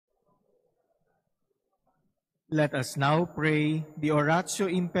Let us now pray the Oratio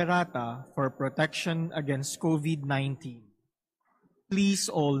Imperata for protection against COVID-19. Please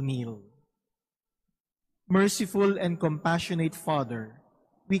all kneel. Merciful and compassionate Father,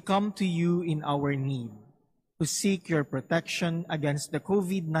 we come to you in our need to seek your protection against the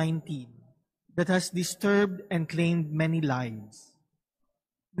COVID-19 that has disturbed and claimed many lives.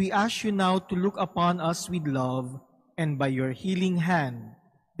 We ask you now to look upon us with love and by your healing hand,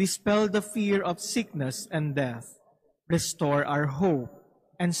 dispel the fear of sickness and death, restore our hope,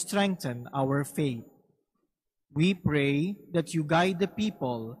 and strengthen our faith. We pray that you guide the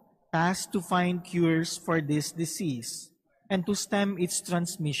people tasked to find cures for this disease and to stem its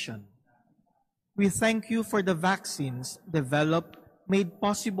transmission. We thank you for the vaccines developed, made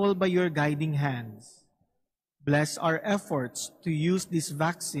possible by your guiding hands. Bless our efforts to use these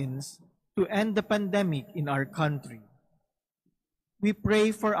vaccines to end the pandemic in our country. We pray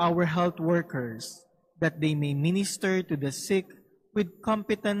for our health workers that they may minister to the sick with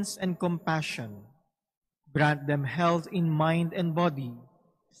competence and compassion. Grant them health in mind and body,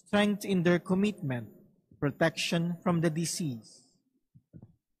 strength in their commitment, protection from the disease.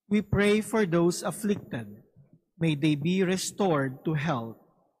 We pray for those afflicted. May they be restored to health.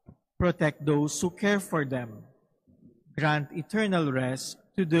 Protect those who care for them. Grant eternal rest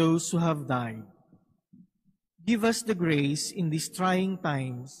to those who have died. Give us the grace in these trying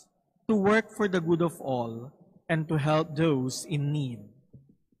times to work for the good of all and to help those in need.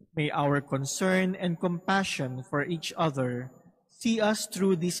 May our concern and compassion for each other see us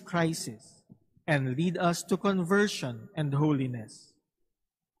through this crisis and lead us to conversion and holiness.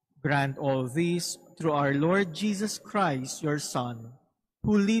 Grant all this through our Lord Jesus Christ, your Son,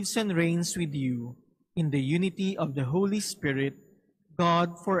 who lives and reigns with you in the unity of the Holy Spirit,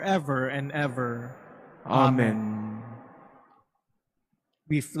 God forever and ever. Amen.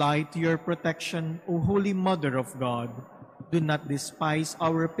 We fly to your protection, O Holy Mother of God. Do not despise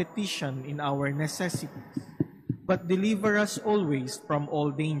our petition in our necessities, but deliver us always from all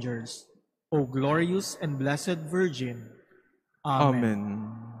dangers, O glorious and blessed Virgin.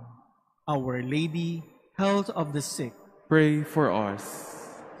 Amen. Our Lady, health of the sick, Pray for us.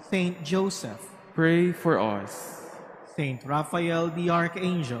 Saint Joseph, Pray for us. Saint Raphael the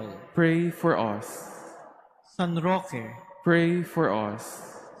Archangel, Pray for us. San Roque, Pray for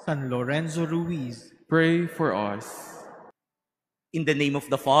us. San Lorenzo Ruiz, Pray for us. In the name of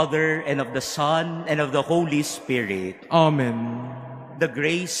the Father, and of the Son, and of the Holy Spirit. Amen. The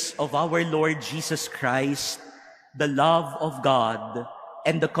grace of our Lord Jesus Christ, the love of God,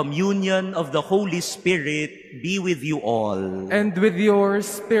 and the communion of the Holy Spirit be with you all. And with your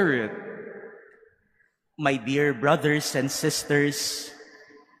spirit. My dear brothers and sisters,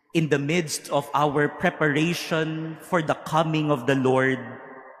 in the midst of our preparation for the coming of the Lord,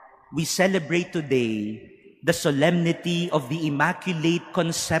 we celebrate today the solemnity of the Immaculate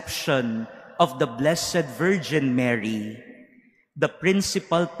Conception of the Blessed Virgin Mary, the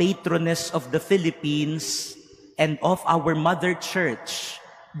principal patroness of the Philippines and of our Mother Church,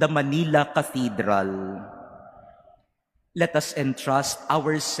 the Manila Cathedral. Let us entrust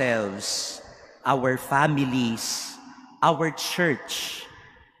ourselves, our families, our church,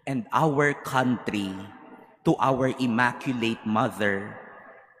 and our country to our Immaculate Mother,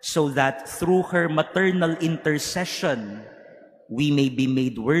 so that through her maternal intercession, we may be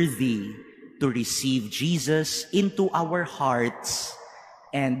made worthy to receive Jesus into our hearts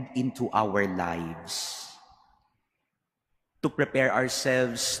and into our lives. To prepare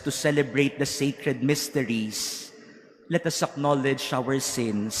ourselves to celebrate the sacred mysteries, let us acknowledge our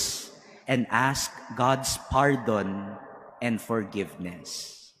sins and ask God's pardon and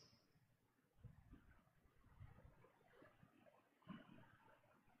forgiveness.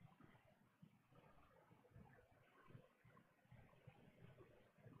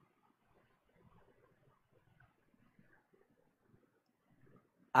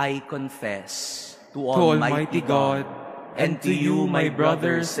 I confess to Almighty God and to you, my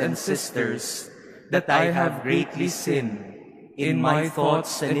brothers and sisters, that I have greatly sinned in my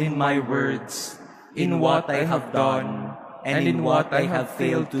thoughts and in my words, in what I have done and in what I have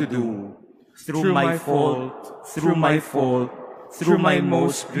failed to do, through my fault, through my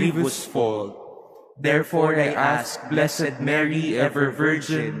most grievous fault. Therefore I ask Blessed Mary, ever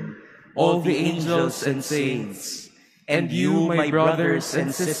Virgin, all the angels and saints, and you, my brothers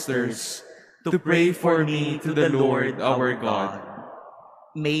and sisters, to pray for me to the Lord our God.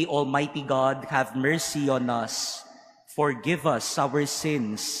 May Almighty God have mercy on us, forgive us our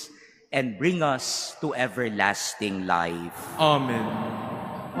sins, and bring us to everlasting life. Amen.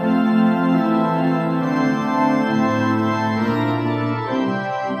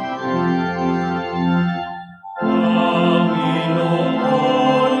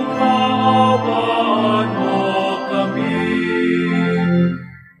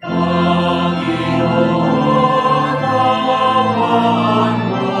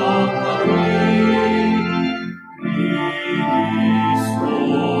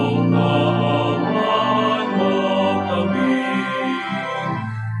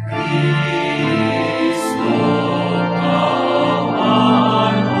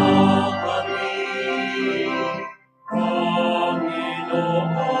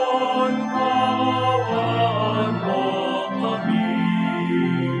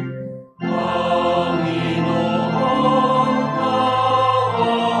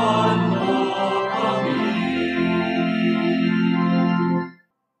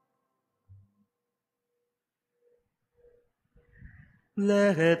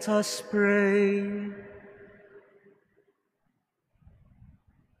 Let us pray.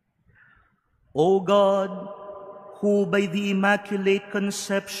 O God, who by the Immaculate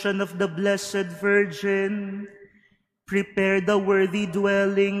Conception of the Blessed Virgin prepared a worthy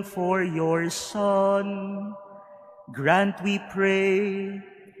dwelling for your Son, grant, we pray,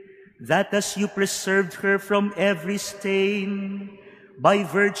 that as you preserved her from every stain, by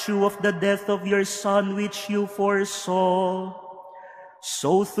virtue of the death of your Son which you foresaw,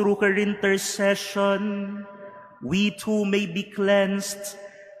 so through her intercession, we too may be cleansed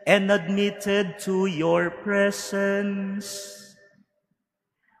and admitted to your presence.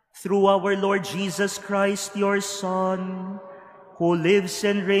 Through our Lord Jesus Christ, your Son, who lives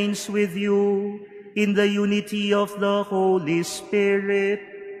and reigns with you in the unity of the Holy Spirit,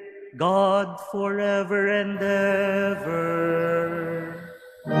 God forever and ever.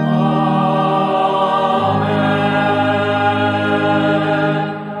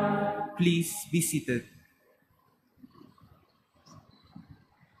 Please be seated.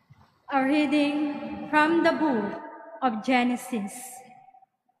 A reading from the book of Genesis.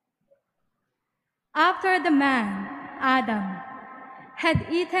 After the man, Adam, had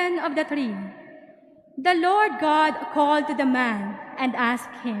eaten of the tree, the Lord God called to the man and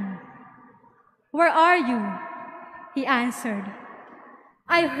asked him, "Where are you?" He answered,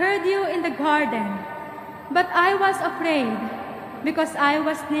 "I heard you in the garden, but I was afraid because I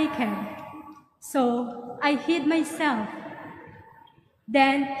was naked, so I hid myself."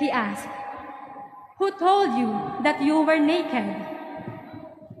 Then he asked, "Who told you that you were naked?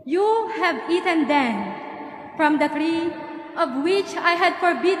 You have eaten then from the tree of which I had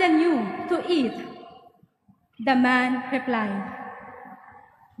forbidden you to eat." The man replied,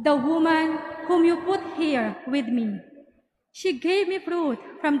 "The woman whom you put here with me, she gave me fruit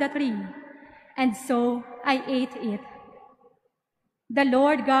from the tree, and so I ate it." The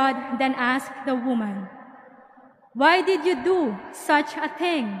Lord God then asked the woman, "Why did you do such a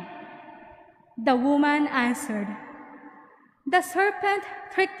thing?" The woman answered, "The serpent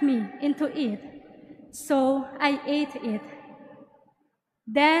tricked me into it, so I ate it."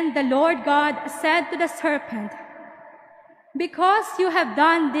 Then the Lord God said to the serpent, "Because you have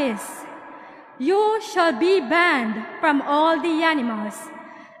done this, you shall be banned from all the animals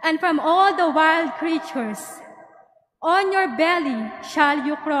and from all the wild creatures. On your belly shall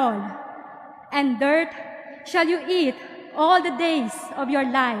you crawl, and dirt shall you eat all the days of your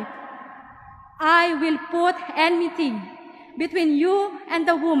life. I will put enmity between you and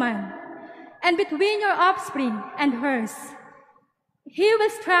the woman, and between your offspring and hers. He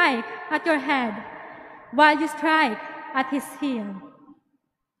will strike at your head, while you strike at his heel."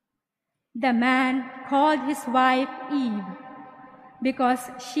 The man called his wife Eve,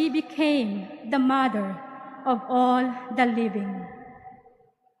 because she became the mother of all the living.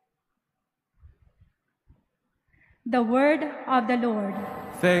 The word of the Lord.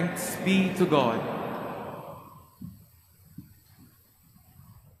 Thanks be to God.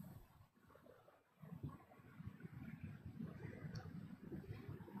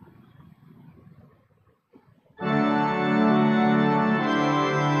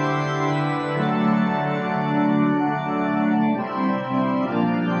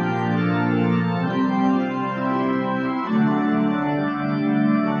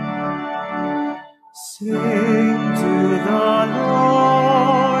 Sing to the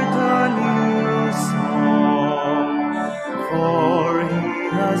Lord a new song, for he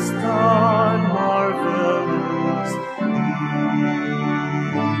has done marvelous deeds.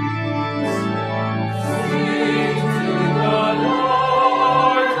 Sing to the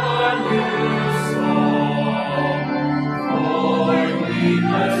Lord a new song, for he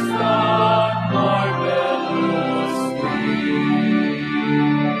has done marvelous deeds.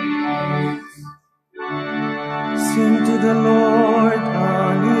 Sing to the Lord a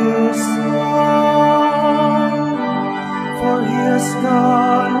new song, for he has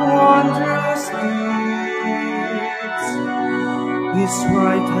done wondrous deeds. His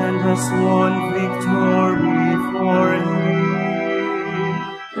right hand has won victory for him.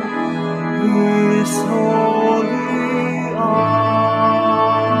 His holy arm.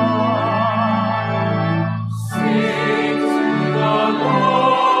 Sing to the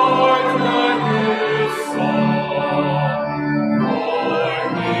Lord a new song, for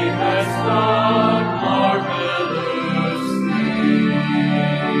he has done marvelous deeds.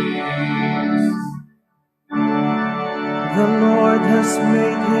 The Lord has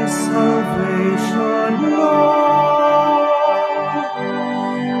made his salvation known.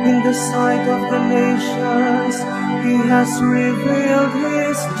 In the sight of the nations, he has revealed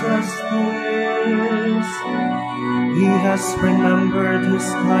his justice. He has remembered his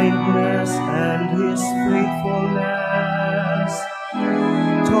kindness and his faithfulness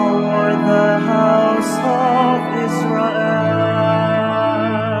toward the house of Israel.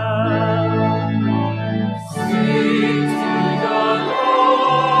 Sing to the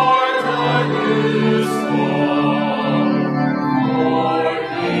Lord a new song, for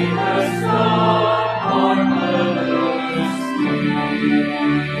he has done marvelous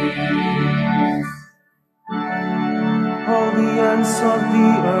things. All the ends of the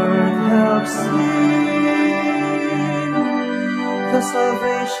earth have seen the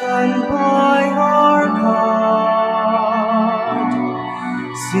salvation by our God.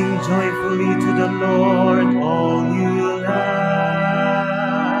 Sing joyfully to the Lord, all you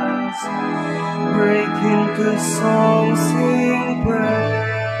lands. Break into song, sing praise.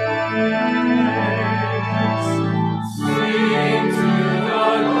 Sing to the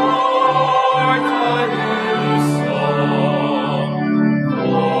Lord a new song,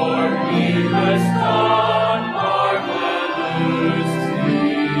 for he has done marvelous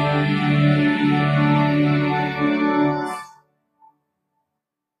things.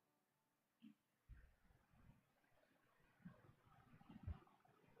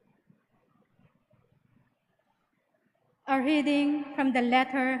 A reading from the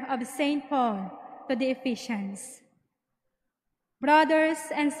letter of St. Paul to the Ephesians. Brothers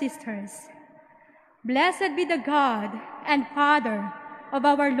and sisters, blessed be the God and Father of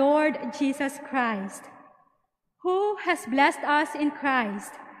our Lord Jesus Christ, who has blessed us in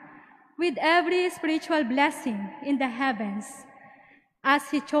Christ with every spiritual blessing in the heavens, as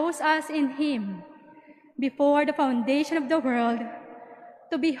he chose us in him before the foundation of the world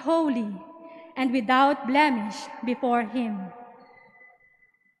to be holy and without blemish before him.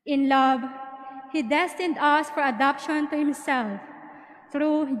 In love, he destined us for adoption to himself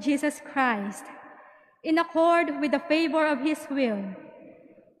through Jesus Christ, in accord with the favor of his will,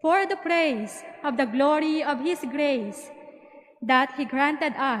 for the praise of the glory of his grace that he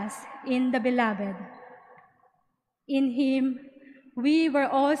granted us in the Beloved. In him we were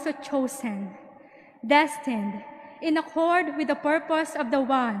also chosen, destined in accord with the purpose of the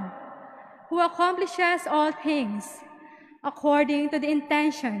one who accomplishes all things according to the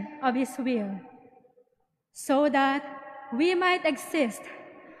intention of his will, so that we might exist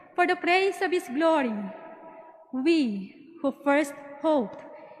for the praise of his glory, we who first hoped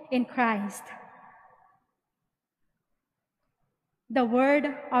in Christ. The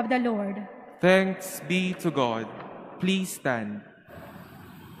word of the Lord. Thanks be to God. Please stand.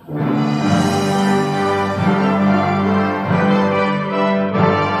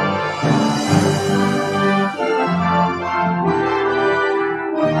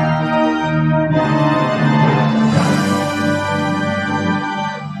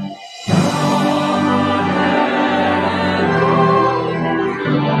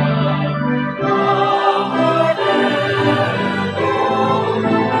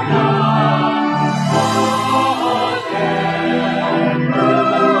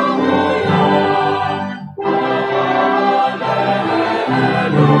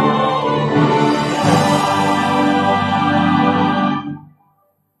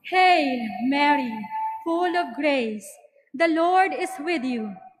 Hail, Mary, full of grace, the Lord is with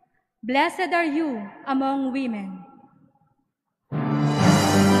you. Blessed are you among women.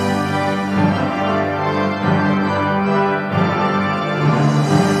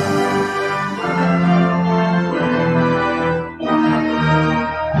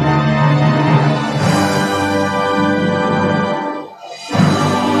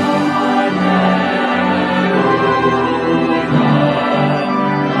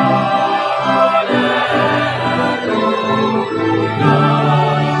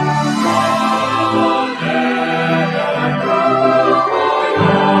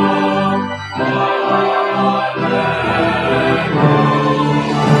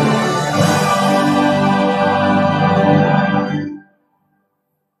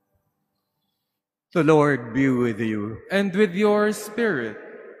 The Lord be with you. And with your spirit,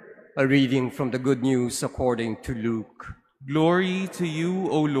 A reading from the Good News according to Luke. glory to you,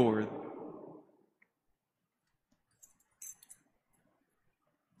 O Lord.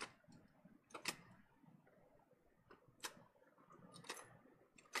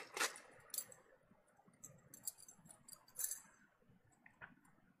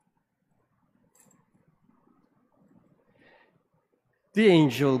 The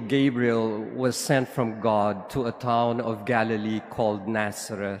angel Gabriel was sent from God to a town of Galilee called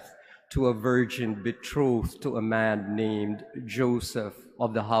Nazareth to a virgin betrothed to a man named Joseph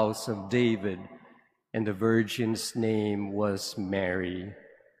of the house of David, and the virgin's name was Mary.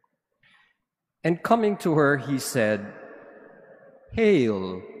 And coming to her, he said,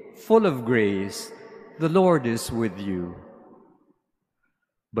 "Hail, full of grace, the Lord is with you."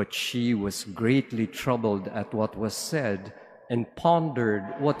 But she was greatly troubled at what was said, and pondered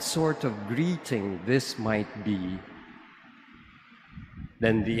what sort of greeting this might be.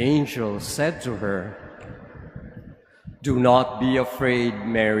 Then the angel said to her, "Do not be afraid,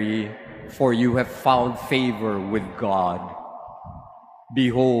 Mary, for you have found favor with God.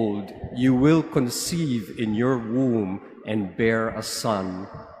 Behold, you will conceive in your womb and bear a son,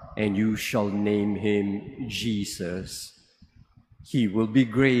 and you shall name him Jesus. He will be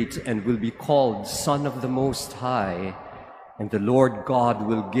great and will be called Son of the Most High, and the Lord God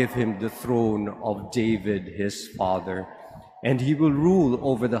will give him the throne of David his father, and he will rule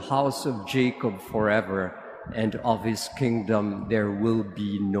over the house of Jacob forever, and of his kingdom there will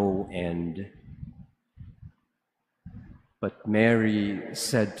be no end." But Mary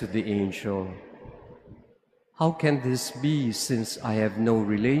said to the angel, "How can this be, since I have no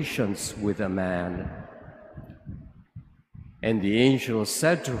relations with a man?" And the angel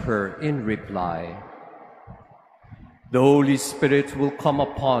said to her in reply, "The Holy Spirit will come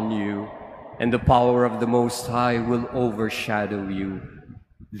upon you, and the power of the Most High will overshadow you.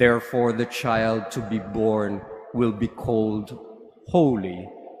 Therefore the child to be born will be called Holy,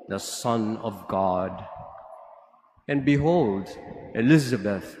 the Son of God. And behold,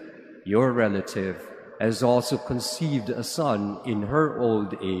 Elizabeth, your relative, has also conceived a son in her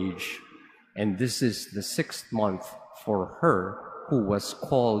old age, and this is the 6th month for her who was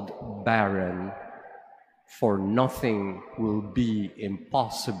called barren. For nothing will be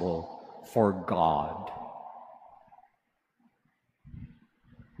impossible for God."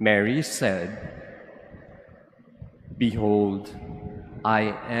 Mary said, "Behold,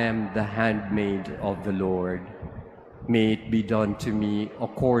 I am the handmaid of the Lord. May it be done to me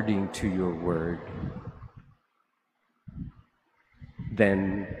according to your word."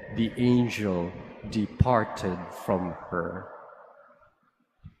 Then the angel departed from her.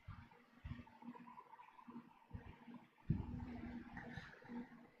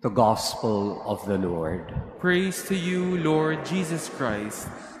 The Gospel of the Lord. Praise to you, Lord Jesus Christ.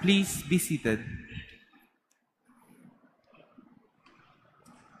 Please be seated.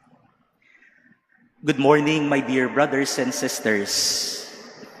 Good morning, my dear brothers and sisters.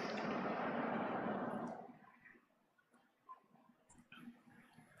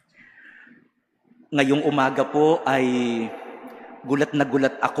 Ngayong umaga po ay gulat na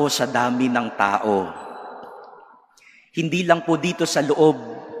gulat ako sa dami ng tao. Hindi lang po dito sa loob.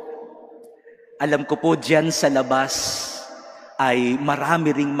 Alam ko po diyan sa labas ay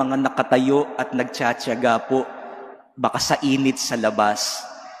marami ring mga nakatayo at nagtsatsaga po baka sa init sa labas.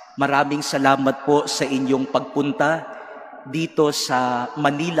 Maraming salamat po sa inyong pagpunta dito sa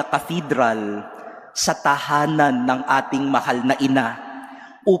Manila Cathedral, sa tahanan ng ating mahal na ina,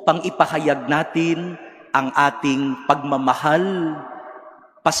 upang ipahayag natin ang ating pagmamahal,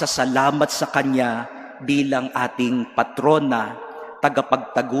 pasasalamat sa Kanya bilang ating patrona,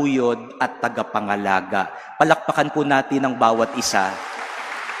 tagapagtaguyod at tagapangalaga. Palakpakan po natin ang bawat isa.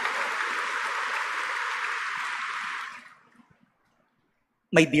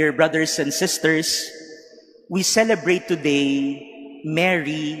 My dear brothers and sisters, we celebrate today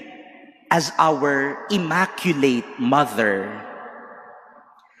Mary as our Immaculate Mother.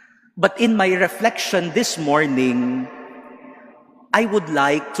 But in my reflection this morning, I would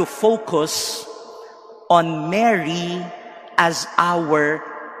like to focus on Mary as our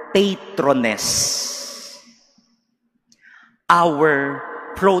patroness, our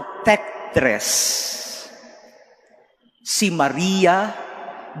protectress. Si Maria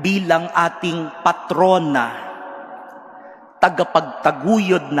bilang ating patrona,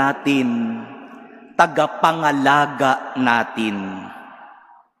 tagapagtaguyod natin, tagapangalaga natin.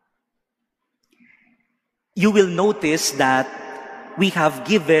 You will notice that we have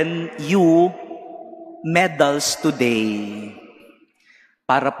given you medals today.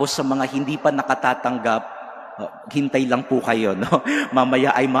 Para po sa mga hindi pa nakatatanggap, hintay lang po kayo, no?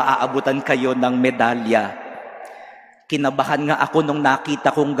 Mamaya ay maaabutan kayo ng medalya. Kinabahan nga ako nung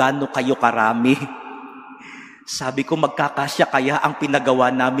nakita kung gaano kayo karami. Sabi ko, magkakasya kaya ang pinagawa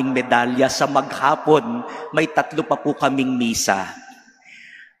naming medalya sa maghapon? May 3 pa po kaming misa.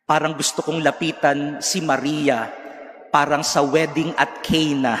 Parang gusto kong lapitan si Maria, parang sa wedding at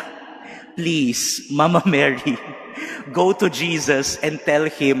Cana. Please, Mama Mary, go to Jesus and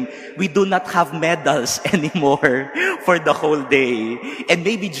tell him we do not have medals anymore for the whole day. And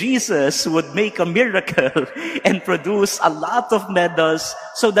maybe Jesus would make a miracle and produce a lot of medals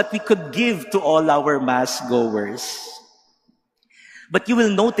so that we could give to all our mass goers. But you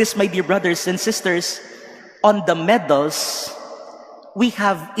will notice, my dear brothers and sisters, on the medals, we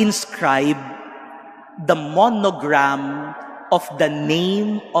have inscribed the monogram of the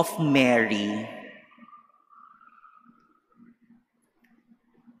name of Mary.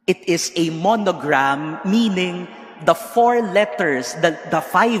 It is a monogram, meaning the 4 letters, the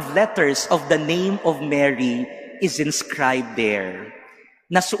 5 letters of the name of Mary is inscribed there.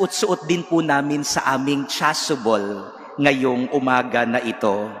 Nasuot-suot din po namin sa aming chasuble ngayong umaga na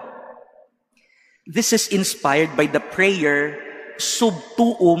ito. This is inspired by the prayer Sub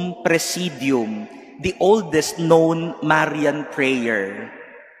Tuum Presidium, the oldest known Marian prayer.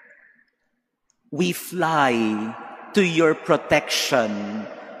 We fly to your protection,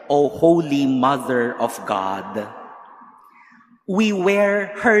 O Holy Mother of God. We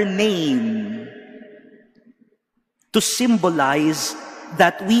wear her name to symbolize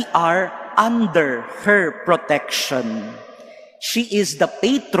that we are under her protection. She is the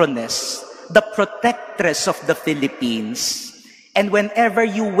patroness, the protectress of the Philippines. And whenever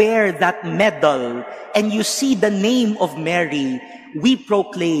you wear that medal and you see the name of Mary, we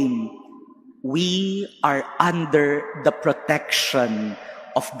proclaim, we are under the protection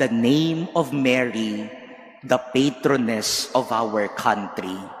of the name of Mary, the patroness of our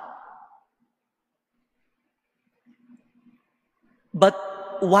country. But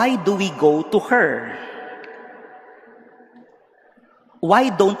why do we go to her? Why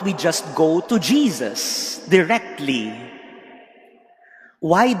don't we just go to Jesus directly?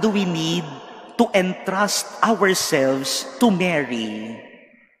 Why do we need to entrust ourselves to Mary?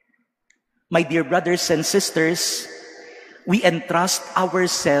 My dear brothers and sisters, we entrust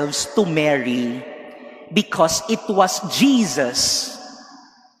ourselves to Mary because it was Jesus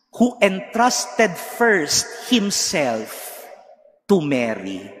who entrusted first himself to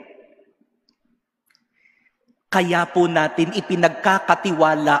Mary. Kaya po natin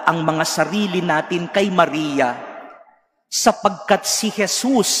ipinagkakatiwala ang mga sarili natin kay Maria sapagkat si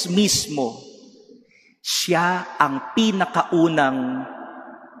Jesus mismo, siya ang pinakaunang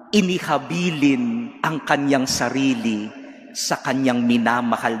inihabilin ang kanyang sarili sa kanyang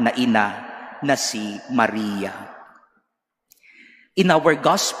minamahal na ina na si Maria. In our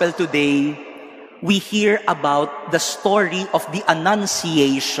gospel today, we hear about the story of the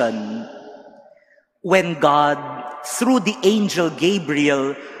Annunciation, when God, through the angel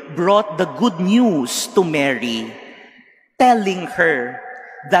Gabriel, brought the good news to Mary, telling her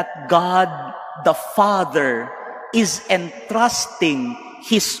that God the Father is entrusting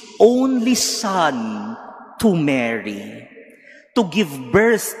His only Son to Mary, to give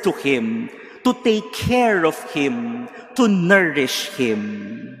birth to Him, to take care of Him, to nourish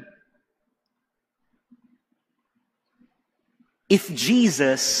Him. If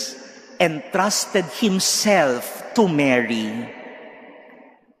Jesus entrusted himself to Mary,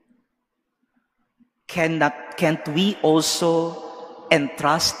 can't we also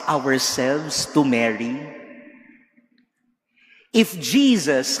entrust ourselves to Mary? If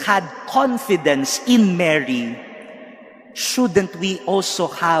Jesus had confidence in Mary, shouldn't we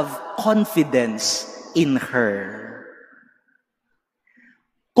also have confidence in her?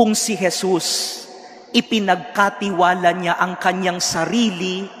 Kung si Jesus ipinagkatiwala niya ang kanyang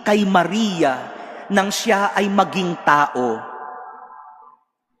sarili kay Maria nang siya ay maging tao,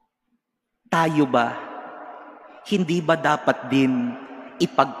 tayo ba, hindi ba dapat din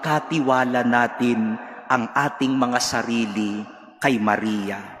ipagkatiwala natin ang ating mga sarili kay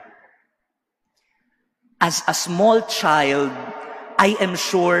Maria? As a small child, I am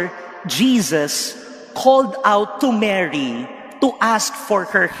sure Jesus called out to Mary to ask for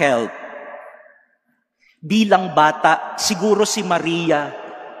her help. Bilang bata, siguro si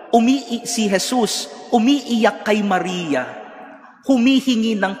Jesus, umiiyak kay Maria,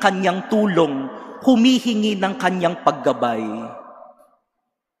 humihingi ng kanyang tulong, humihingi ng kanyang paggabay.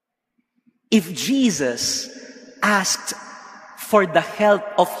 If Jesus asked for the help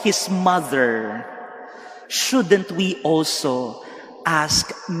of his mother, shouldn't we also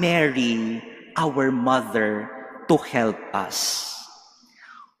ask Mary, our mother, to help us?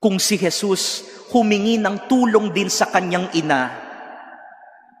 Kung si Jesus humingi ng tulong din sa kanyang ina,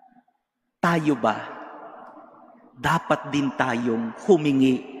 tayo ba, dapat din tayong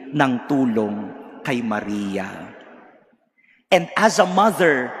humingi ng tulong kay Maria? And as a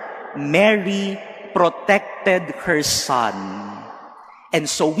mother, Mary protected her son. And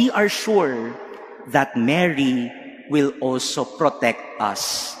so we are sure that Mary will also protect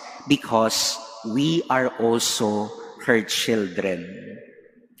us because we are also her children.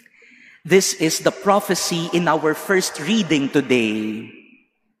 This is the prophecy in our first reading today.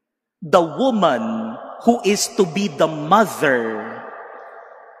 The woman who is to be the mother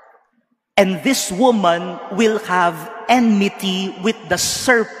And this woman will have enmity with the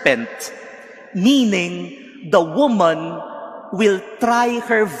serpent, meaning the woman will try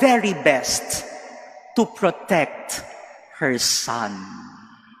her very best to protect her son.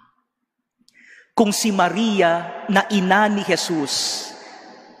 Kung si Maria na ina ni Jesus,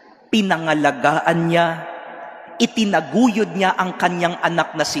 pinangalagaan niya, itinaguyod niya ang kanyang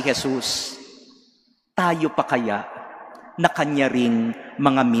anak na si Jesus, tayo pa kaya na kanya ring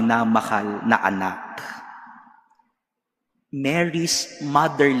mga minamahal na anak? Mary's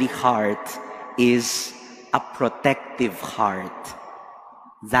motherly heart is a protective heart.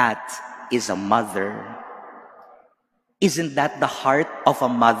 That is a mother. Isn't that the heart of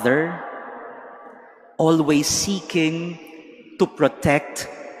a mother? Always seeking to protect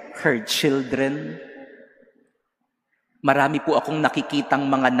her children. Marami po akong nakikitang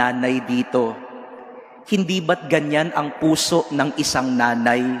mga nanay dito. Hindi ba't ganyan ang puso ng isang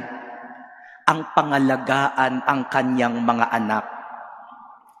nanay? Ang pangalagaan ang kanyang mga anak.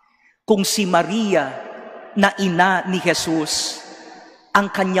 Kung si Maria na ina ni Jesus, ang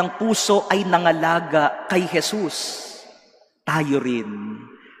kanyang puso ay nangalaga kay Jesus, tayo rin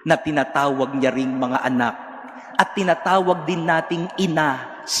na tinatawag niya ring mga anak at tinatawag din nating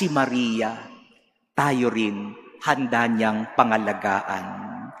ina si Maria, tayo rin handa niyang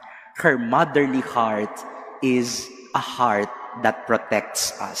pangalagaan. Her motherly heart is a heart that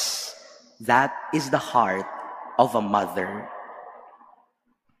protects us. That is the heart of a mother.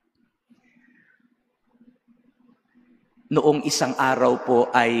 Noong isang araw po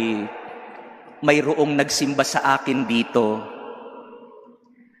ay mayroong nagsimba sa akin dito.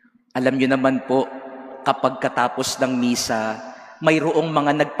 Alam niyo naman po, kapag katapos ng misa, mayroong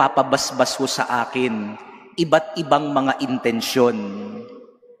mga nagpapabasbas ho sa akin, iba't ibang mga intensyon.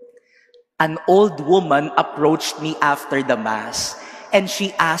 An old woman approached me after the Mass and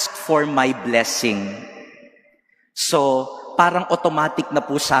she asked for my blessing. So, parang automatic na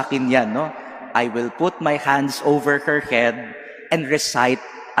po sa akin yan, no? I will put my hands over her head and recite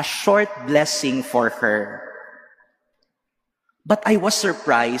a short blessing for her. But I was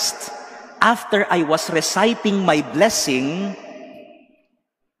surprised. After I was reciting my blessing,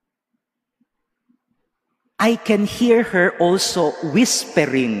 I can hear her also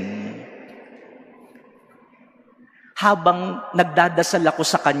whispering. Habang nagdadasal ako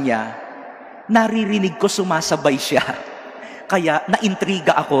sa kanya, naririnig ko sumasabay siya. Kaya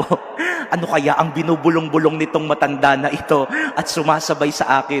naintriga ako. Ano kaya ang binubulong-bulong nitong matanda na ito at sumasabay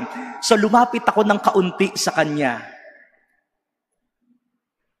sa akin? So lumapit ako ng kaunti sa kanya.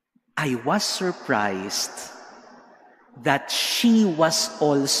 I was surprised that she was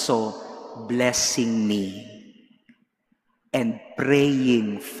also blessing me and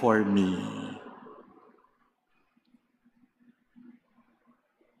praying for me.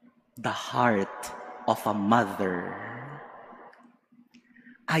 The heart of a mother.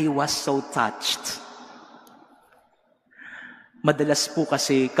 I was so touched. Madalas po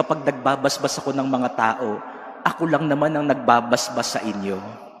kasi kapag nagbabasbas ako ng mga tao, ako lang naman ang nagbabasbas sa inyo.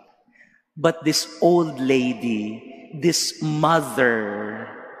 But this old lady, this mother,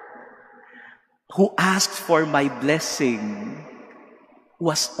 who asked for my blessing,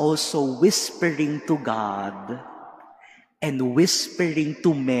 was also whispering to God and whispering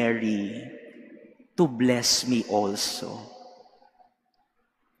to Mary to bless me also.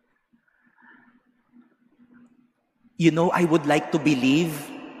 You know, I would like to believe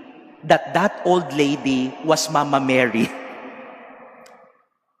that that old lady was Mama Mary.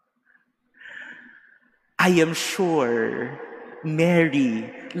 I am sure Mary,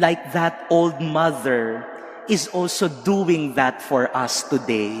 like that old mother, is also doing that for us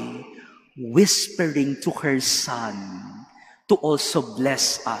today, whispering to her son to also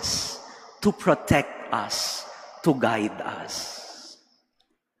bless us, to protect us, to guide us.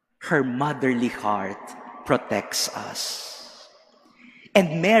 Her motherly heart protects us.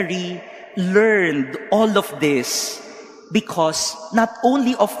 And Mary learned all of this because not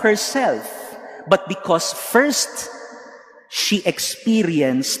only of herself, but because first, she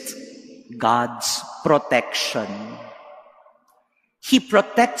experienced God's protection. She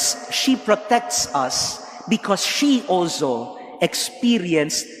protects us because she also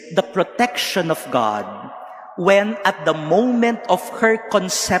experienced the protection of God when at the moment of her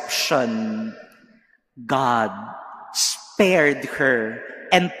conception, God spared her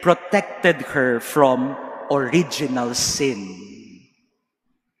and protected her from original sin.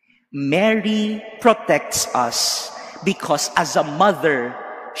 Mary protects us because as a mother,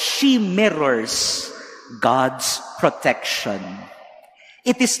 she mirrors God's protection.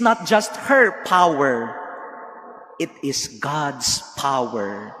 It is not just her power, it is God's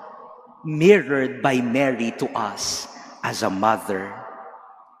power mirrored by Mary to us as a mother.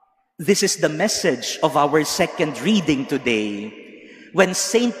 This is the message of our second reading today, when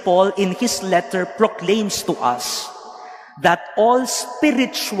St. Paul in his letter proclaims to us that all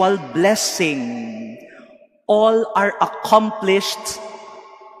spiritual blessing, all are accomplished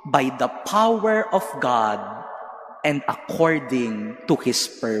by the power of God and according to His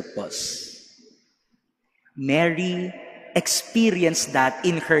purpose. Mary experienced that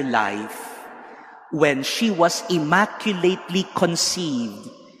in her life when she was immaculately conceived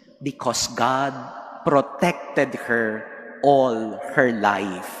because God protected her all her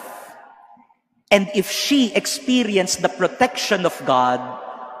life. And if she experienced the protection of God,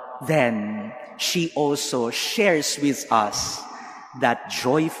 then she also shares with us that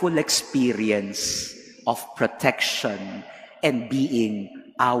joyful experience of protection and being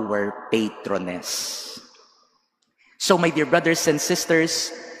our patroness. So, my dear brothers and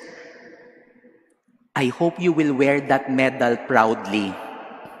sisters, I hope you will wear that medal proudly.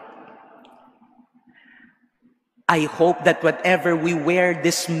 I hope that whatever we wear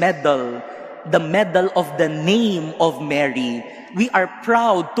this medal, the medal of the name of Mary, we are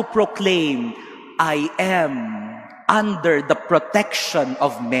proud to proclaim, I am under the protection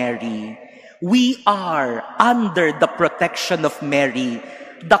of Mary. We are under the protection of Mary.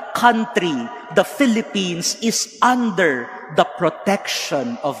 The country, the Philippines, is under the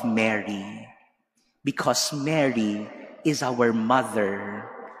protection of Mary. Because Mary is our mother,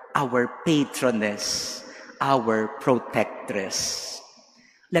 our patroness, our protectress.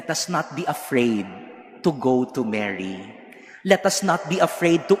 Let us not be afraid to go to Mary. Let us not be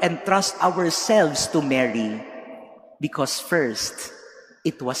afraid to entrust ourselves to Mary. Because first,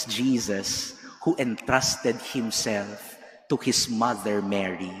 it was Jesus who entrusted himself to his mother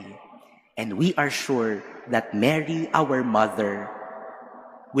Mary. And we are sure that Mary, our mother,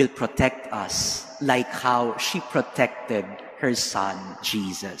 will protect us like how she protected her son,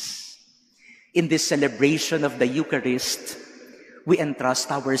 Jesus. In this celebration of the Eucharist, we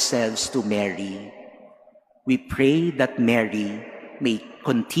entrust ourselves to Mary. We pray that Mary may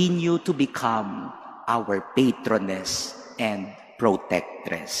continue to become our patroness and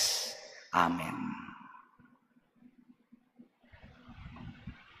protectress. Amen.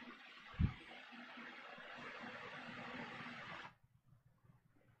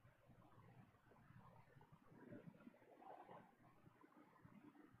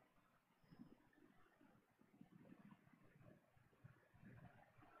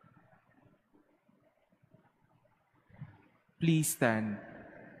 Please stand.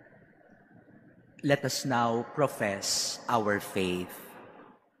 Let us now profess our faith.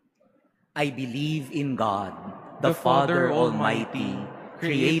 I believe in God, the Father Almighty,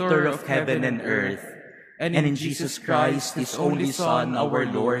 creator of heaven and earth, and in Jesus Christ, his only Son, our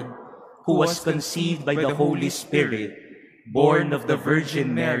Lord, who was conceived by the Holy Spirit, born of the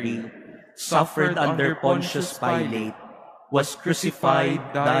Virgin Mary, suffered under Pontius Pilate, was crucified,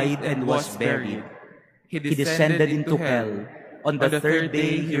 died, and was buried. He descended into hell. On the third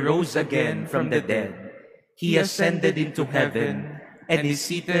day, he rose again from the dead. He ascended into heaven and is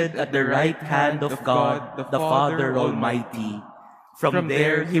seated at the right hand of God, the Father Almighty. From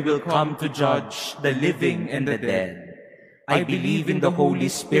there, he will come to judge the living and the dead. I believe in the Holy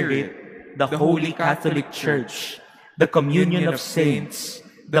Spirit, the Holy Catholic Church, the communion of saints,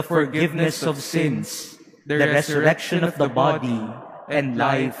 the forgiveness of sins, the resurrection of the body, and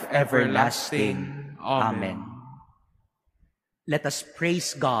life everlasting. Amen. Let us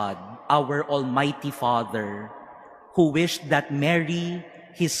praise God, our Almighty Father, who wished that Mary,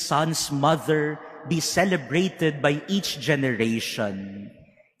 his Son's mother, be celebrated by each generation.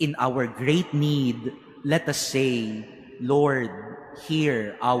 In our great need, let us say, Lord,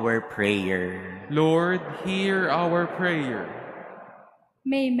 hear our prayer. Lord, hear our prayer.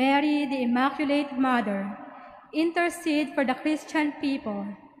 May Mary, the Immaculate Mother, intercede for the Christian people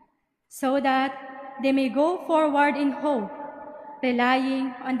so that they may go forward in hope,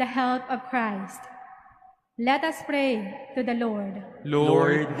 relying on the help of Christ. Let us pray to the Lord.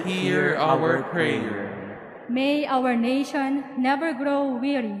 Lord, hear our prayer. May our nation never grow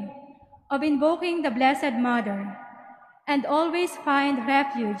weary of invoking the Blessed Mother and always find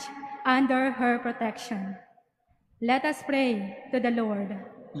refuge under her protection. Let us pray to the Lord.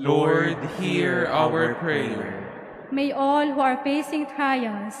 Lord, hear our prayer. May all who are facing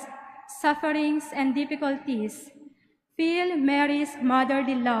trials, sufferings, and difficulties feel Mary's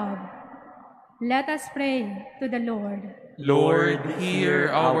motherly love. Let us pray to the Lord. Lord, hear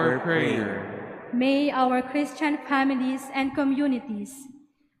our prayer. May our Christian families and communities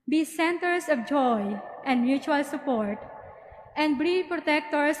be centers of joy and mutual support and be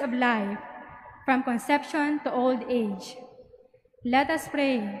protectors of life from conception to old age. Let us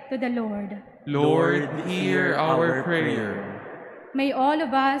pray to the Lord. Lord, hear our prayer. May all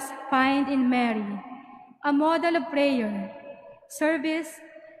of us find in Mary a model of prayer, service,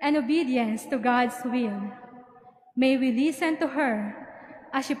 and obedience to God's will. May we listen to her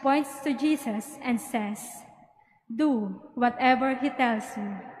as she points to Jesus and says, "Do whatever he tells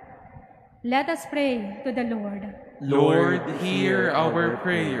you." Let us pray to the Lord. Lord, hear our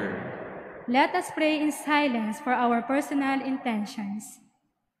prayer. Let us pray in silence for our personal intentions.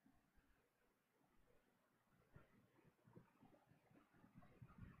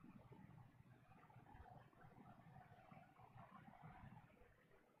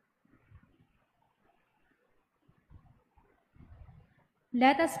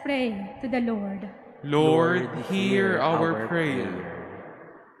 Let us pray to the Lord. Lord, hear our prayer.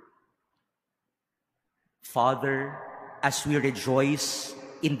 Father, as we rejoice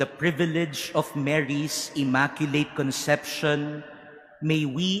in the privilege of Mary's Immaculate Conception, may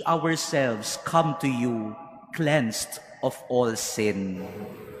we ourselves come to you cleansed of all sin.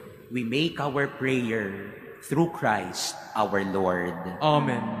 We make our prayer through Christ our Lord.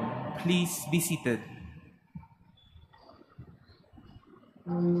 Amen. Please be seated.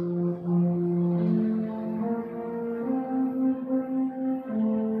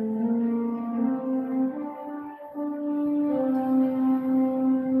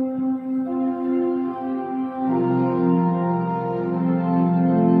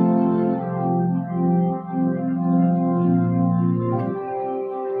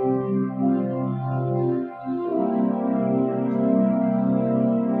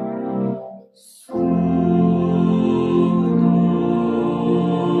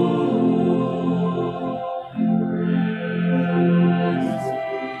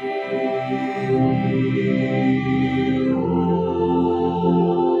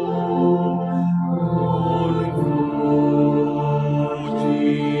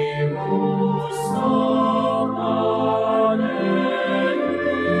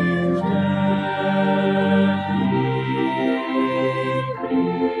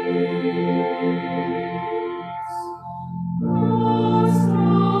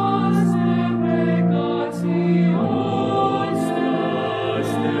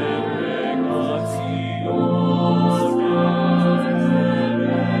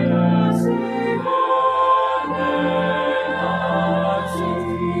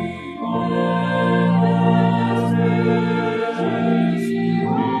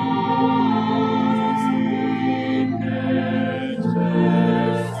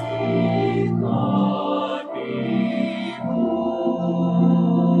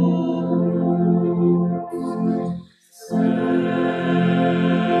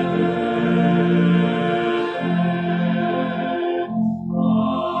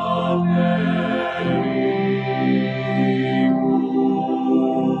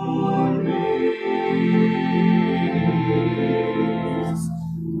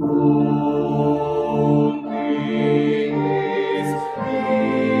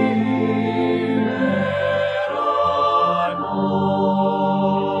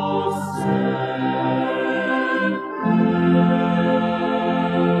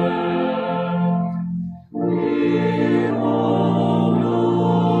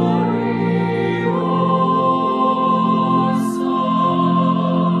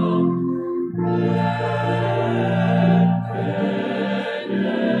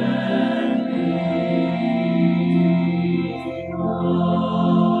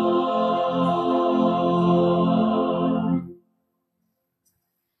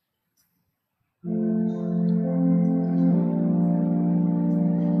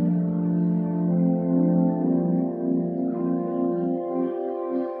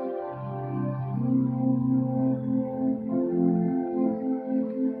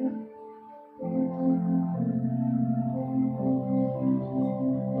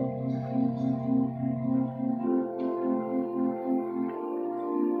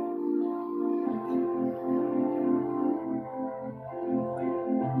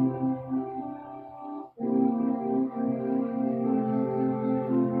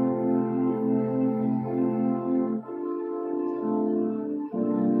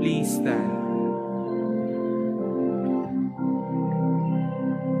 Please stand.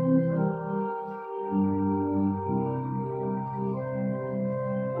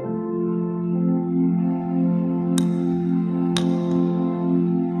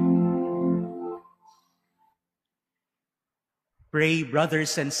 Pray,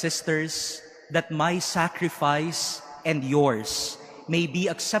 brothers and sisters, that my sacrifice and yours may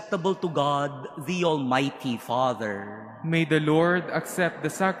be acceptable to God, the Almighty Father. May the Lord accept the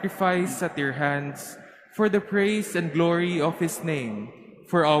sacrifice at your hands for the praise and glory of his name,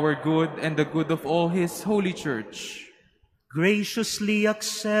 for our good and the good of all his holy church. Graciously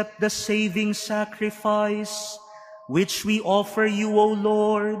accept the saving sacrifice which we offer you, O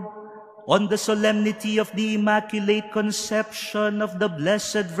Lord, on the solemnity of the Immaculate Conception of the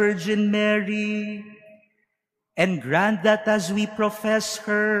Blessed Virgin Mary, and grant that as we profess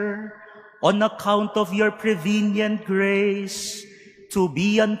her, on account of your prevenient grace, to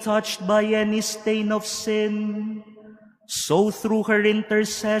be untouched by any stain of sin, so through her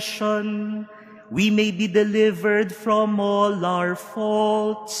intercession, we may be delivered from all our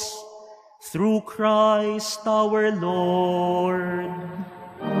faults. Through Christ our Lord.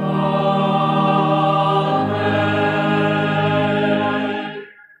 Amen.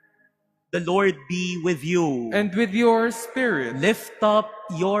 The Lord be with you. And with your spirit, Lift up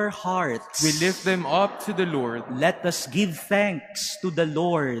your hearts. we lift them up to the Lord. Let us give thanks to the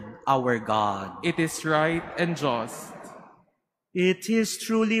Lord our God. It is right and just. It is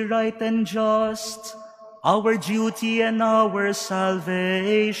truly right and just, our duty and our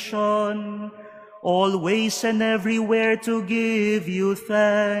salvation, always and everywhere to give you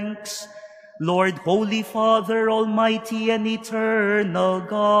thanks, Lord, Holy Father, Almighty and Eternal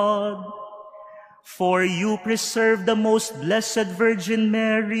God. For you preserve the most blessed Virgin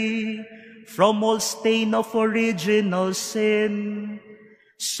Mary from all stain of original sin,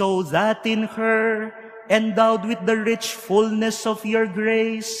 so that in her, endowed with the rich fullness of your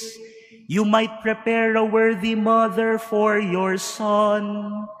grace, you might prepare a worthy mother for your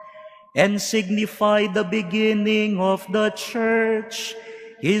Son, and signify the beginning of the Church,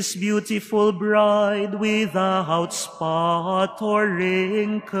 his beautiful bride without spot or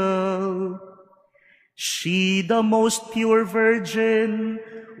wrinkle. She, the most pure Virgin,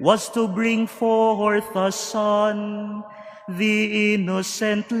 was to bring forth a Son, the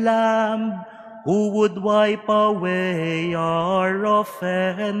innocent Lamb, who would wipe away our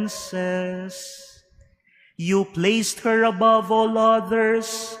offenses. You placed her above all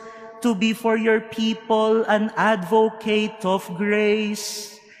others to be for your people an advocate of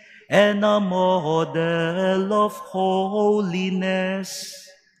grace and a model of holiness.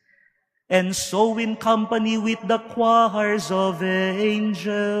 And so in company with the choirs of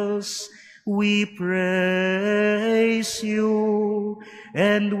angels, we praise you,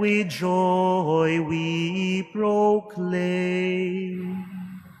 and with joy we proclaim.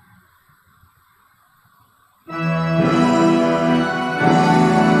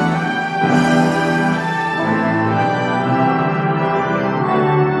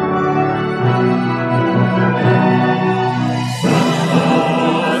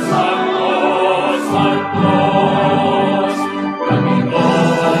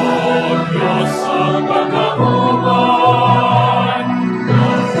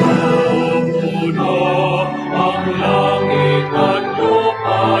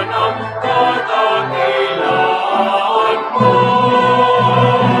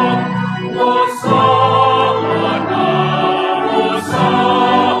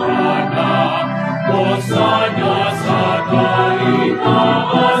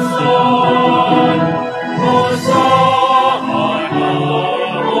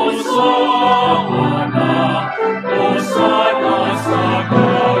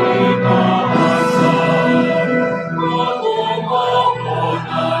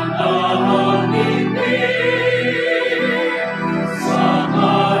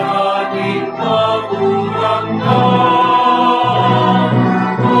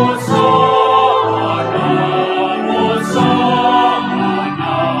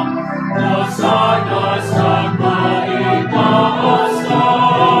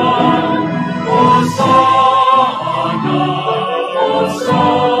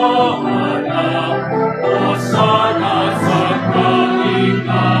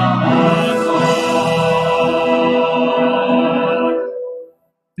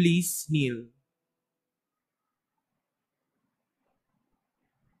 Please kneel.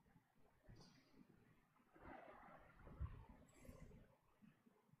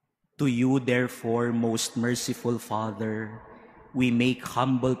 To you, therefore, most merciful Father, we make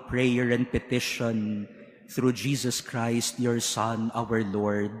humble prayer and petition through Jesus Christ, your Son, our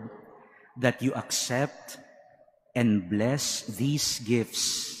Lord, that you accept and bless these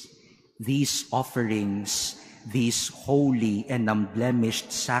gifts, these offerings, these holy and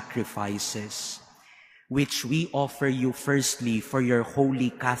unblemished sacrifices, which we offer you firstly for your holy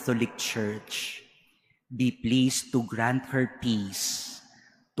Catholic Church. Be pleased to grant her peace,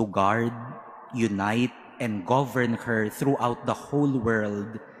 to guard, unite, and govern her throughout the whole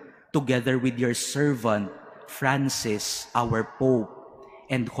world, together with your servant Francis, our Pope,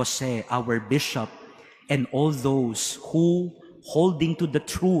 and Jose, our Bishop, and all those who, holding to the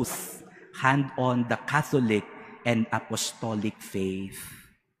truth, hand on the Catholic and Apostolic faith.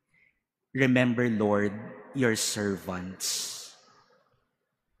 Remember, Lord, your servants.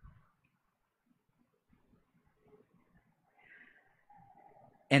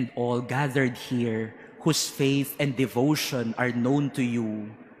 And all gathered here whose faith and devotion are known to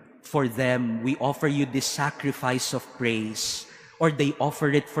you, for them we offer you this sacrifice of praise, or they offer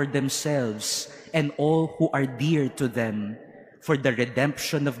it for themselves and all who are dear to them, for the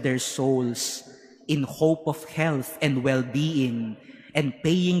redemption of their souls, in hope of health and well-being, and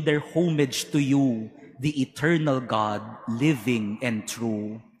paying their homage to you, the eternal God, living and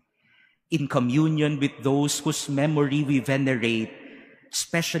true. In communion with those whose memory we venerate,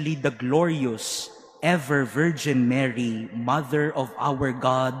 especially the glorious, ever Virgin Mary, Mother of our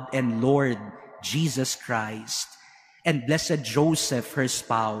God and Lord Jesus Christ, and blessed Joseph, her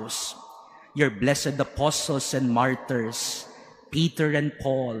spouse, your blessed apostles and martyrs, Peter and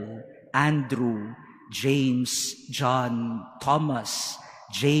Paul, Andrew, James, John, Thomas,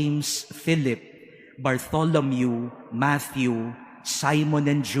 James, Philip, Bartholomew, Matthew, Simon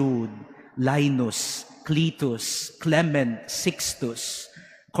and Jude, Linus, Cletus, Clement, Sixtus,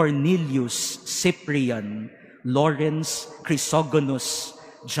 Cornelius, Cyprian, Lawrence, Chrysogonus,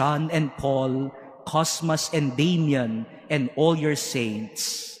 John and Paul, Cosmas and Damian, and all your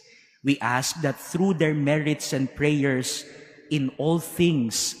saints. We ask that through their merits and prayers, in all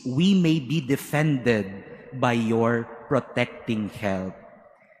things we may be defended by your protecting help.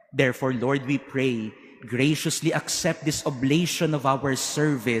 Therefore, Lord, we pray, graciously accept this oblation of our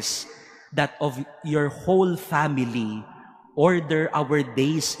service, that of your whole family, order our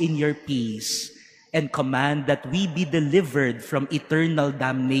days in your peace, and command that we be delivered from eternal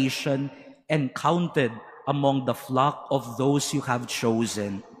damnation and counted among the flock of those you have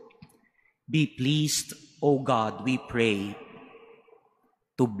chosen. Be pleased, O God, we pray,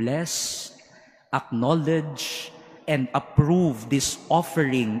 to bless, acknowledge, and approve this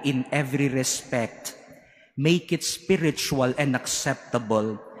offering in every respect. Make it spiritual and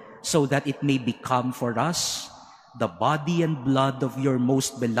acceptable, so that it may become for us the body and blood of your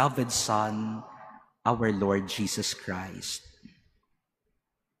most beloved Son, our Lord Jesus Christ.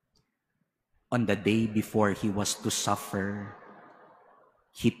 On the day before he was to suffer,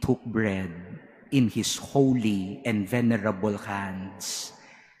 he took bread in his holy and venerable hands,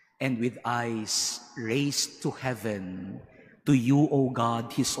 and with eyes raised to heaven, to you, O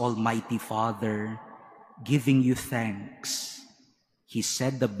God, his almighty Father, giving you thanks, he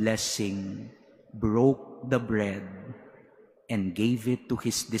said the blessing, broke the bread, and gave it to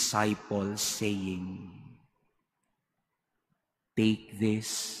his disciples, saying, "Take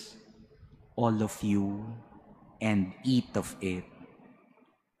this, all of you, and eat of it,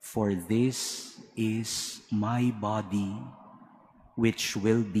 for this is my body, which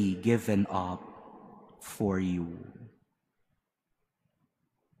will be given up for you."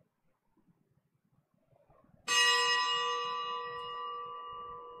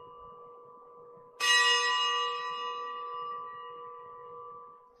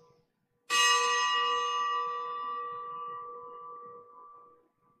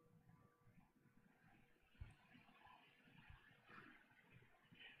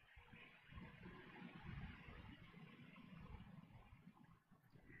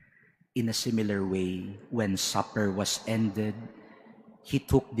 In a similar way, when supper was ended, he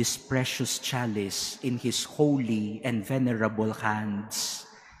took this precious chalice in his holy and venerable hands,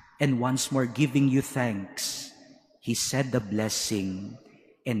 and once more giving you thanks, he said the blessing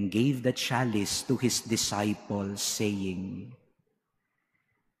and gave the chalice to his disciples, saying,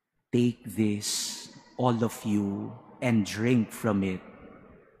 "Take this, all of you, and drink from it,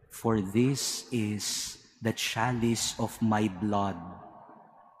 for this is the chalice of my blood,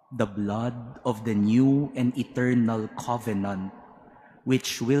 the blood of the new and eternal covenant,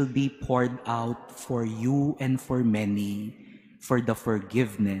 which will be poured out for you and for many for the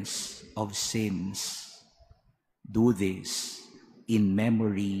forgiveness of sins. Do this in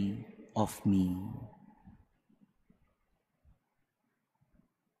memory of me."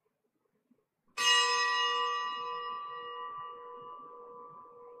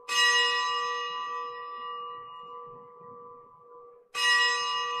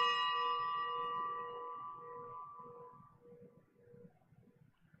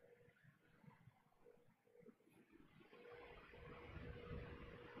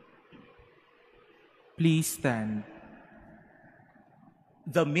 Please stand.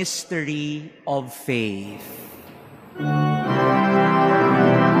 The mystery of faith.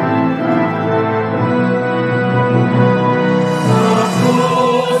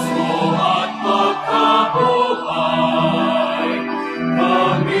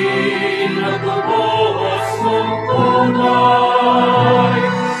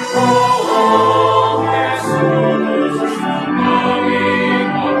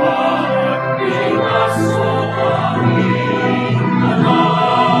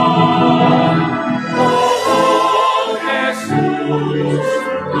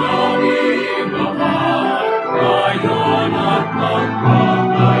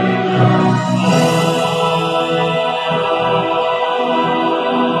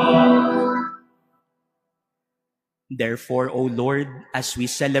 Therefore, O Lord, as we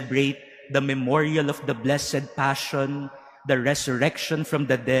celebrate the memorial of the Blessed Passion, the resurrection from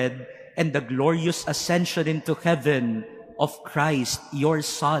the dead, and the glorious ascension into heaven of Christ, your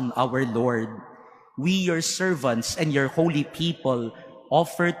Son, our Lord, we, your servants and your holy people,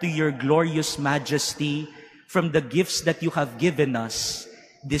 offer to your glorious majesty from the gifts that you have given us,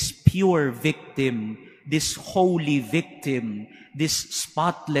 this pure victim, this holy victim, this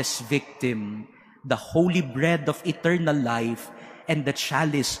spotless victim, the holy bread of eternal life, and the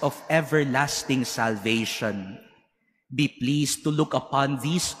chalice of everlasting salvation. Be pleased to look upon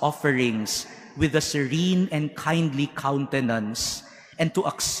these offerings with a serene and kindly countenance, and to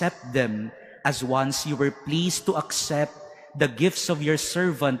accept them as once you were pleased to accept the gifts of your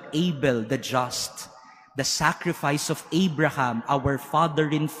servant Abel the just, the sacrifice of Abraham, our father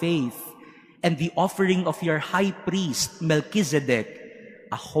in faith, and the offering of your high priest Melchizedek,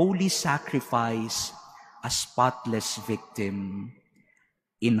 a holy sacrifice, a spotless victim.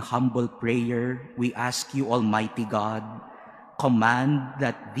 In humble prayer, we ask you, Almighty God, command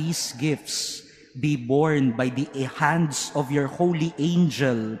that these gifts be borne by the hands of your holy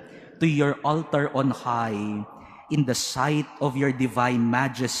angel to your altar on high, in the sight of your divine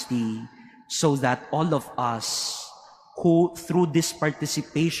majesty, so that all of us who, through this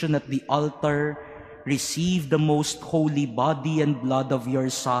participation at the altar, receive the most holy body and blood of your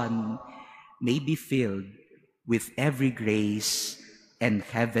Son, may be filled with every grace and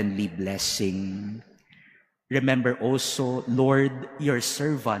heavenly blessing. Remember also, Lord, your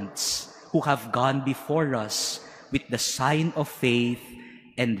servants who have gone before us with the sign of faith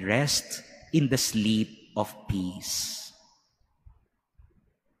and rest in the sleep of peace.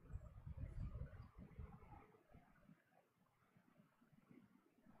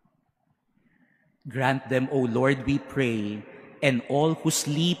 Grant them, O Lord, we pray, and all who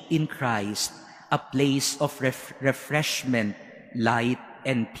sleep in Christ, a place of refreshment, light,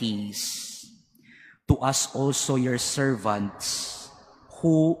 and peace. To us also, your servants,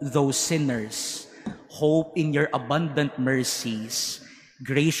 who, though sinners, hope in your abundant mercies,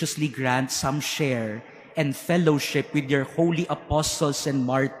 graciously grant some share and fellowship with your holy apostles and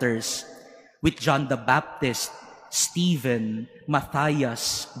martyrs, with John the Baptist, Stephen,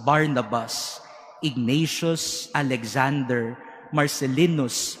 Matthias, Barnabas, Ignatius, Alexander,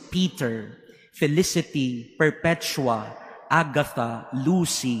 Marcellinus, Peter, Felicity, Perpetua, Agatha,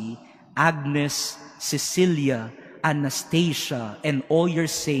 Lucy, Agnes, Cecilia, Anastasia, and all your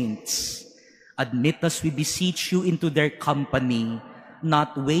saints. Admit us, we beseech you, into their company,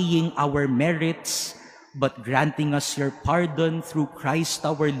 not weighing our merits, but granting us your pardon through Christ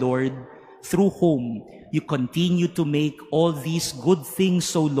our Lord, through whom you continue to make all these good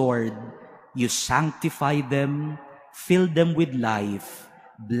things, O Lord. You sanctify them, fill them with life,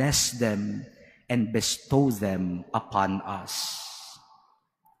 bless them, and bestow them upon us.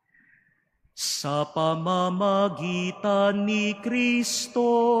 Sa pamamagitan ni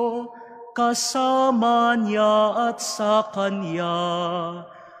Kristo, kasama niya at sa Kanya,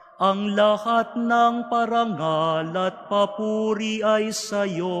 ang lahat ng parangal at papuri ay sa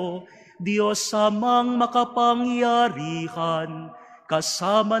iyo, Diyos amang makapangyarihan,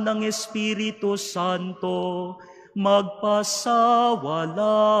 kasama ng Espiritu Santo,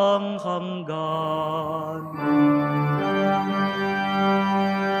 magpasawalang hanggan.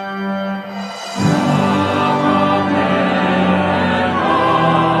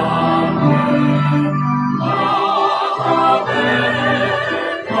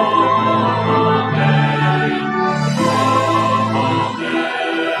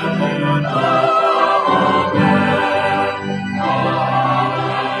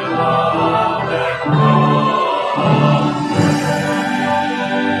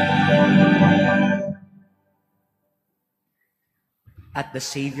 At the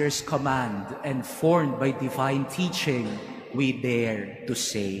Savior's command and formed by divine teaching, we dare to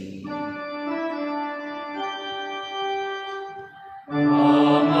say,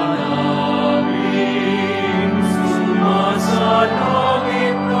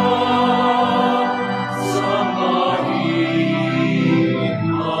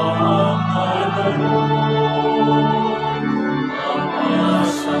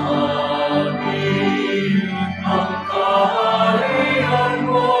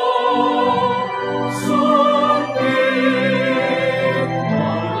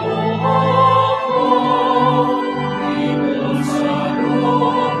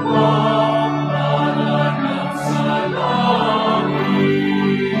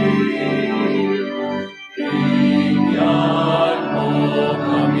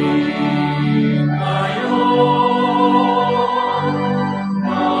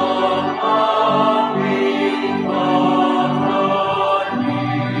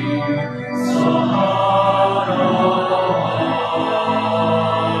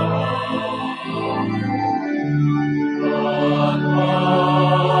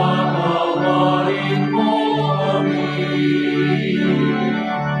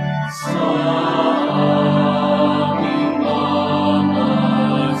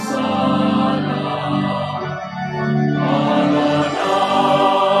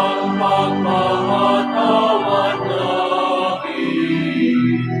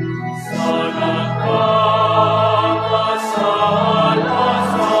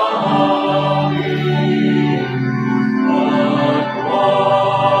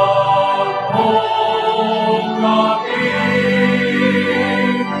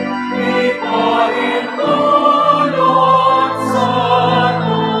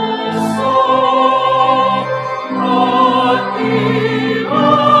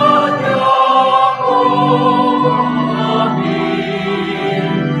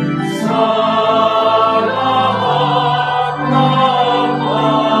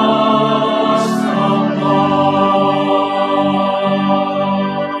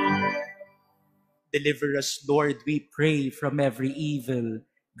 Deliver us, Lord, we pray, from every evil.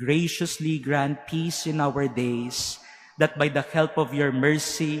 Graciously grant peace in our days, that by the help of your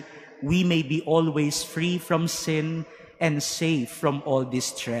mercy, we may be always free from sin and safe from all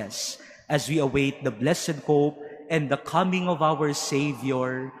distress, as we await the blessed hope and the coming of our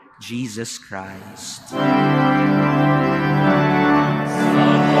Savior, Jesus Christ.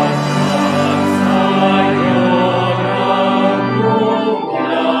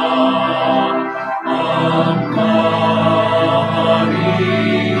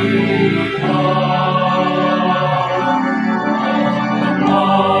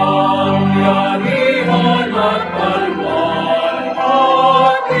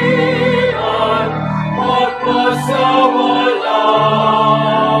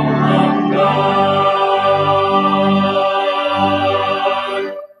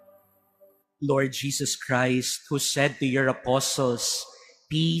 Lord Jesus Christ, who said to your apostles,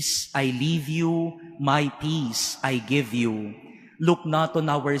 "Peace I leave you, my peace I give you," look not on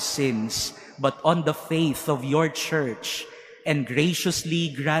our sins, but on the faith of your church, and graciously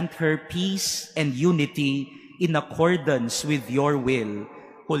grant her peace and unity in accordance with your will,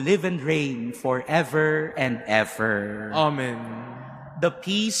 who live and reign forever and ever. Amen. The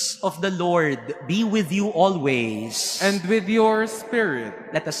peace of the Lord be with you always. And with your spirit.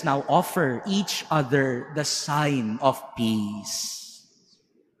 Let us now offer each other the sign of peace.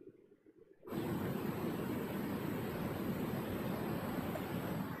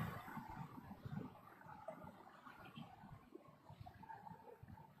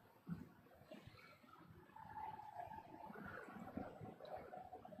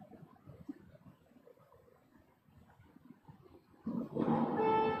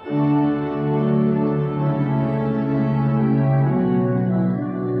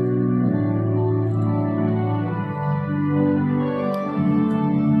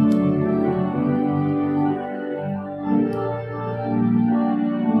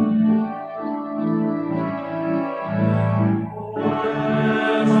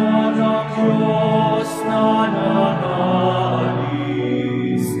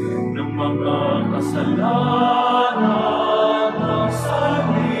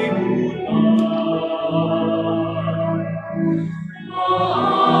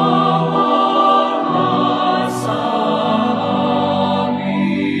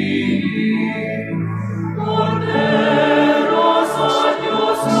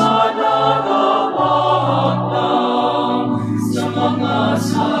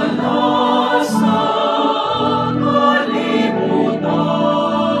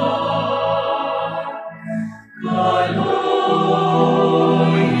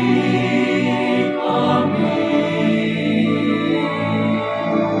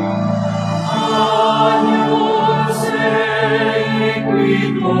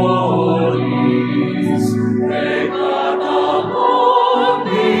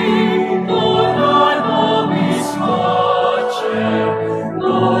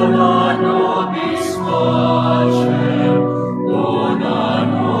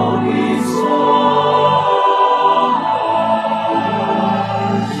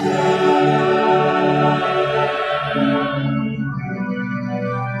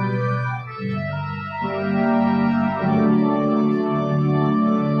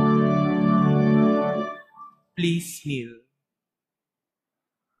 Please kneel.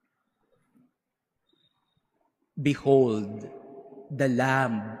 Behold, the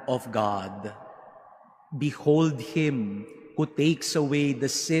Lamb of God. Behold him who takes away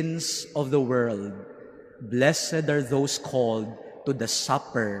the sins of the world. Blessed are those called to the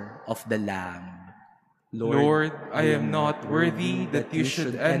supper of the Lamb. Lord, I am not worthy that you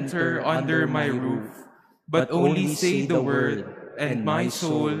should enter under my roof, but only say the word, and my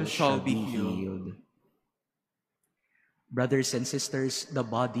soul shall be healed. Brothers and sisters, the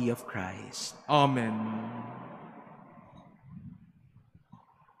body of Christ. Amen.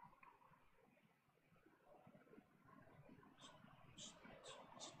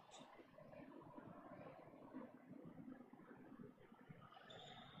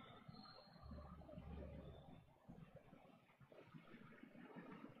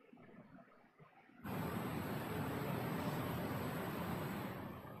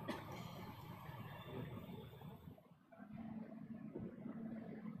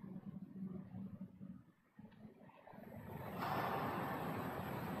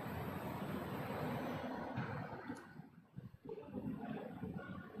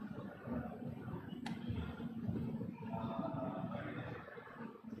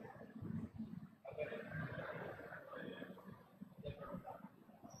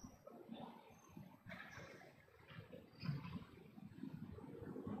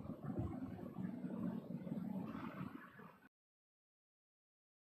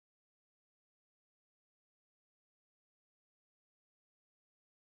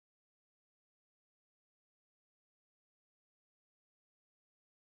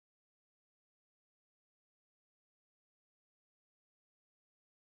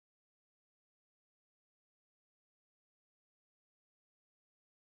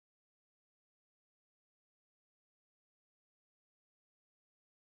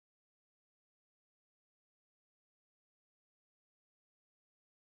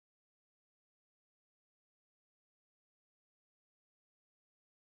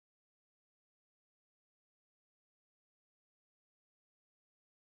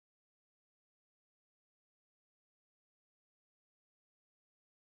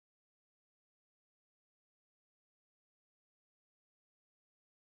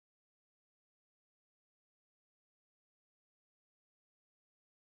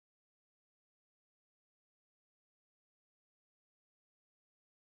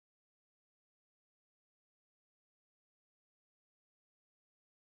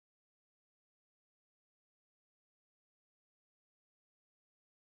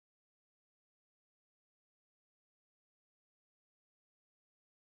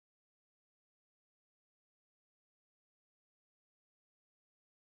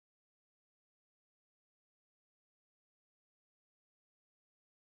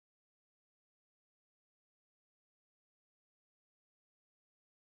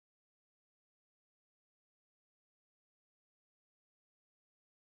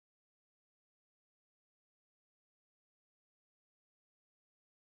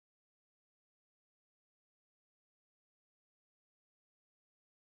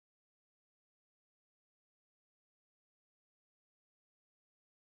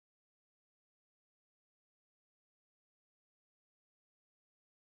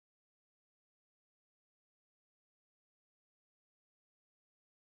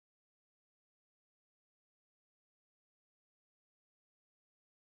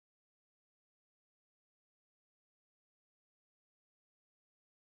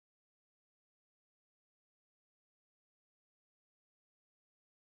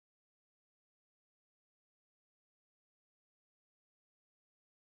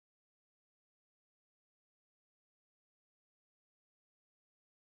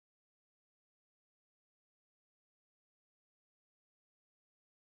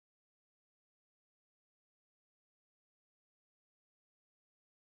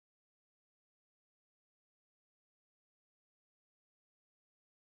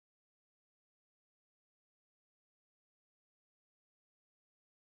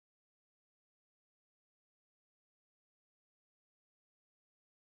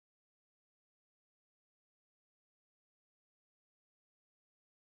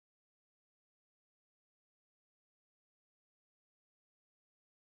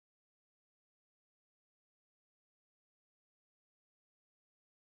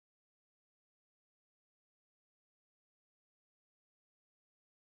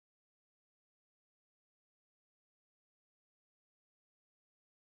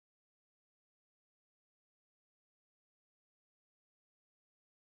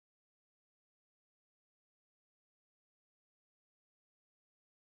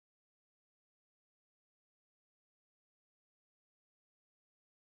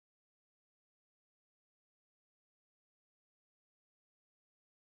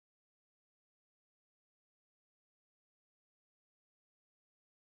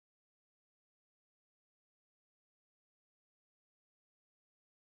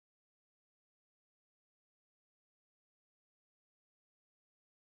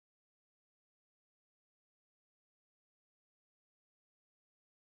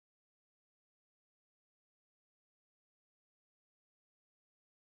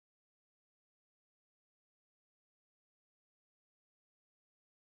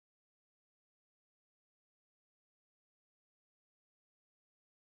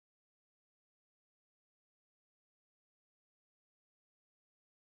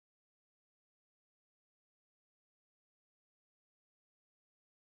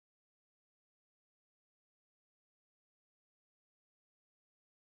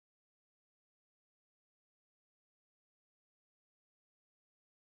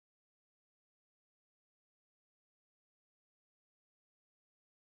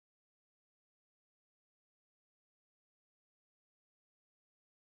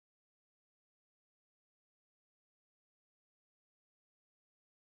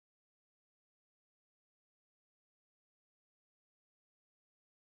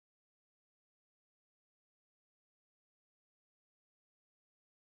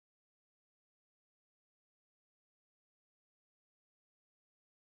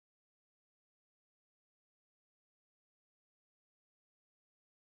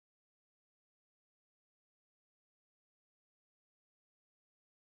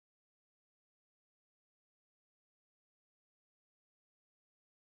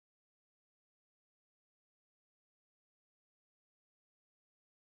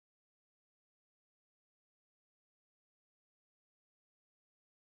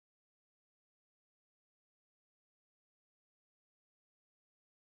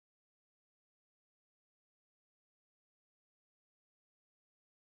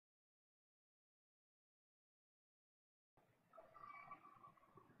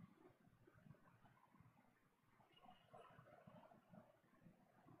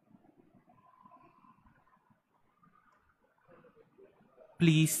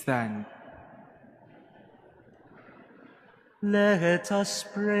 Please stand. Let us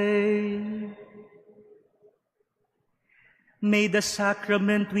pray. May the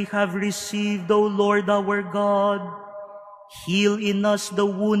sacrament we have received, O Lord our God, heal in us the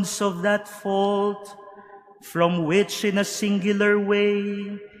wounds of that fault, from which in a singular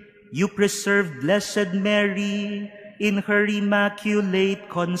way you preserved Blessed Mary in her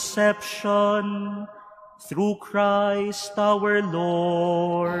immaculate conception. Through Christ our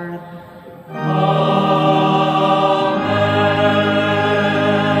Lord.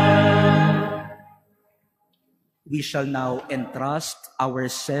 We shall now entrust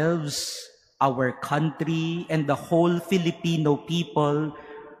ourselves, our country, and the whole Filipino people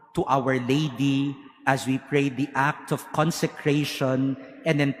to Our Lady as we pray the act of consecration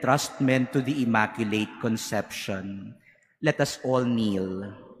and entrustment to the Immaculate Conception. Let us all kneel.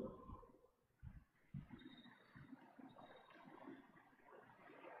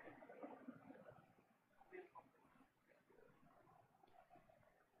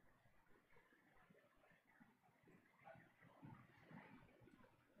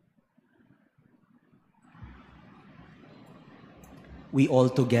 We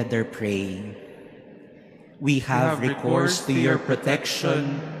all together pray. We have recourse to your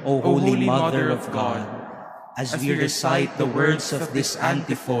protection, O Holy Mother of God, as we recite the words of this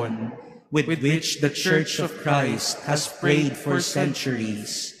antiphon, with which the Church of Christ has prayed for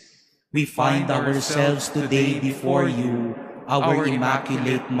centuries. We find ourselves today before you, our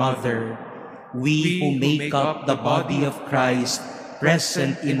Immaculate Mother, we who make up the body of Christ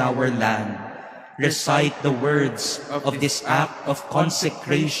present in our land. Recite the words of this act of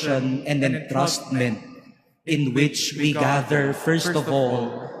consecration and entrustment, in which we gather, first of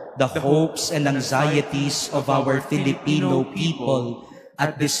all, the hopes and anxieties of our Filipino people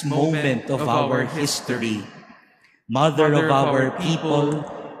at this moment of our history. Mother of our people,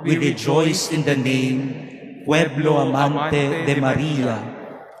 we rejoice in the name, Pueblo Amante de Maria,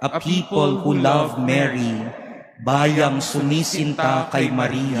 a people who love Mary, bayang sumisinta kay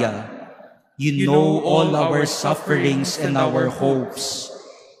Maria. You know all our sufferings and our hopes.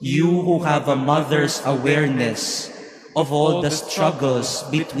 You who have a mother's awareness of all the struggles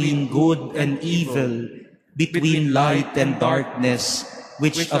between good and evil, between light and darkness,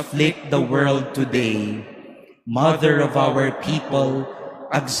 which afflict the world today. Mother of our people,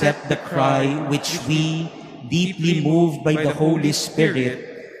 accept the cry which we, deeply moved by the Holy Spirit,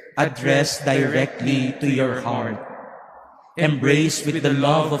 address directly to your heart. Embrace with the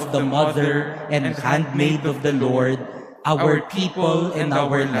love of the Mother and handmaid of the Lord our people and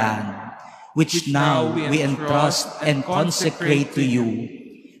our land, which now we entrust and consecrate to you.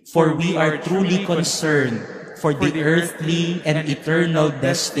 For we are truly concerned for the earthly and eternal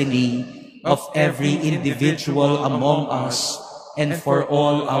destiny of every individual among us and for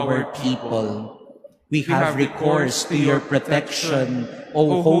all our people. We have recourse to your protection,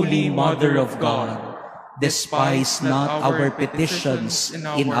 O Holy Mother of God. Despise not our petitions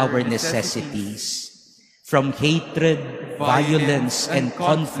in our necessities. From hatred, violence, and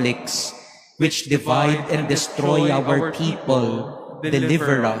conflicts, which divide and destroy our people,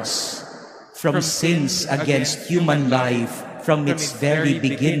 deliver us. From sins against human life from its very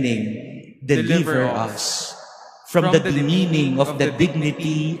beginning, deliver us. From the demeaning of the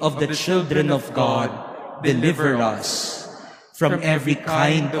dignity of the children of God, deliver us. From every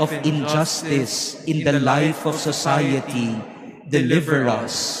kind of injustice in the life of society, deliver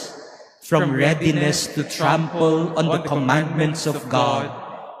us. From readiness to trample on the commandments of God,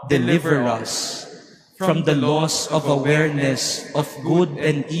 deliver us. From the loss of awareness of good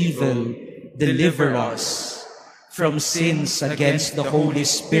and evil, deliver us. From sins against the Holy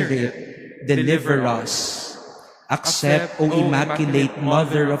Spirit, deliver us. Accept, O Immaculate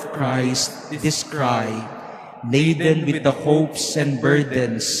Mother of Christ, this cry, laden with the hopes and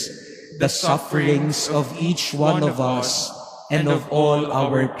burdens, the sufferings of each one of us and of all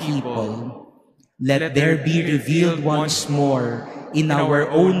our people. Let there be revealed once more in our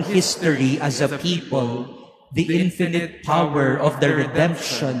own history as a people the infinite power of the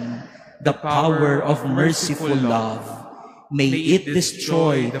redemption, the power of merciful love. May it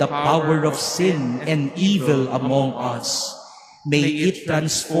destroy the power of sin and evil among us. May it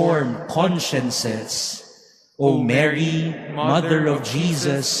transform consciences. O Mary, Mother of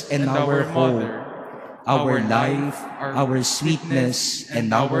Jesus and our hope, our life, our sweetness, and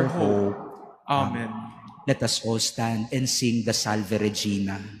our hope. Amen. Let us all stand and sing the Salve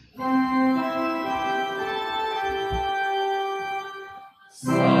Regina.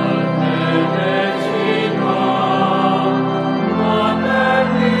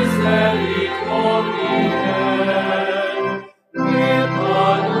 Give us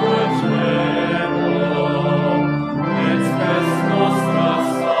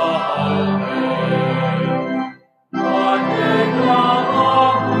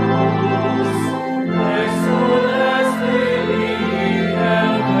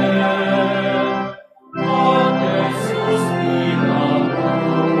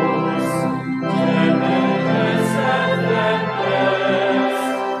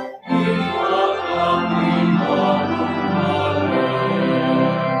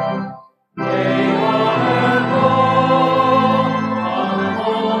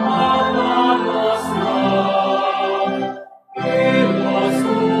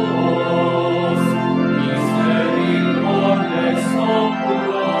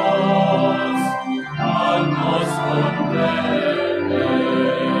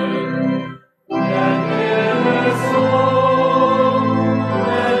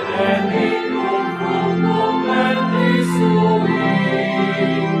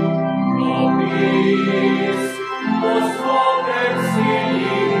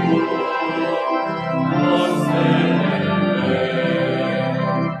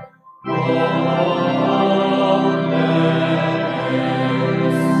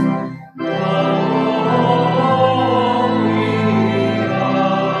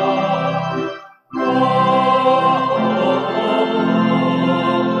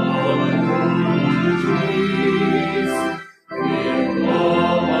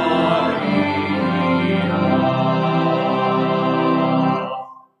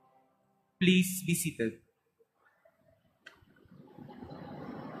seated.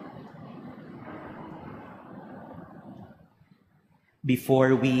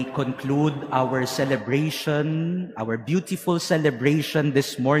 Before we conclude our celebration, our beautiful celebration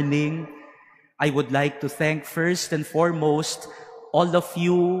this morning, I would like to thank first and foremost all of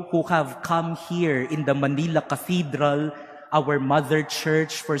you who have come here in the Manila Cathedral, our Mother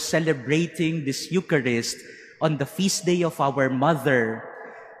Church, for celebrating this Eucharist on the feast day of our Mother.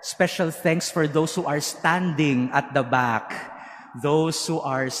 Special thanks for those who are standing at the back, those who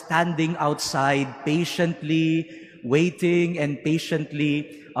are standing outside patiently, waiting and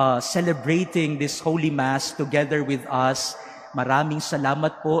patiently celebrating this Holy Mass together with us. Maraming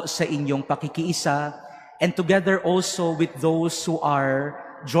salamat po sa inyong pakikiisa. And together also with those who are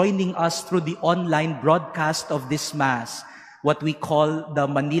joining us through the online broadcast of this Mass, what we call the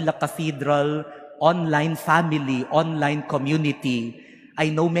Manila Cathedral online family, online community.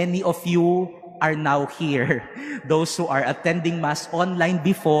 I know many of you are now here. Those who are attending Mass online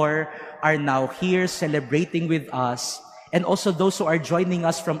before are now here celebrating with us. And also those who are joining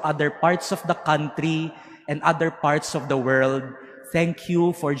us from other parts of the country and other parts of the world. Thank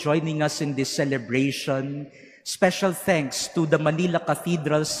you for joining us in this celebration. Special thanks to the Manila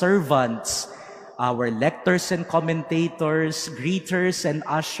Cathedral servants, our lectors and commentators, greeters and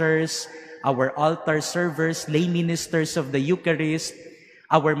ushers, our altar servers, lay ministers of the Eucharist,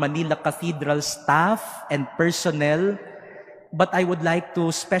 our Manila Cathedral staff and personnel. But I would like to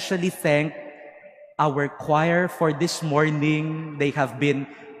especially thank our choir for this morning. They have been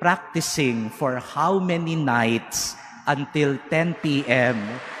practicing for how many nights? Until 10 p.m.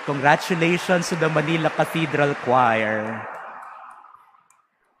 Congratulations to the Manila Cathedral Choir.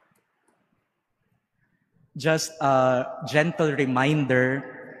 Just a gentle reminder,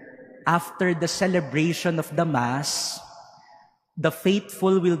 after the celebration of the Mass, the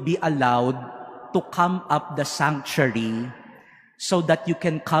faithful will be allowed to come up the sanctuary so that you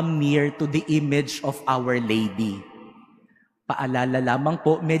can come near to the image of Our Lady. Paalala lamang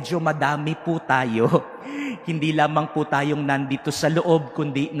po, medyo madami po tayo. Hindi lamang po tayong nandito sa loob,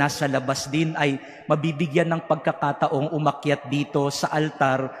 kundi nasa labas din ay mabibigyan ng pagkakataong umakyat dito sa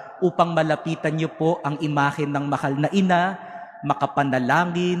altar upang malapitan niyo po ang imahe ng mahal na ina,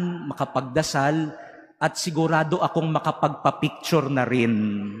 makapanalangin, makapagdasal, at sigurado akong makapagpa-picture na rin.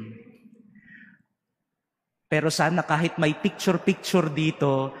 Pero sana kahit may picture-picture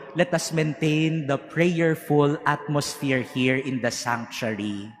dito, let us maintain the prayerful atmosphere here in the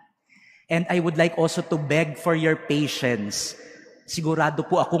sanctuary. And I would like also to beg for your patience. Sigurado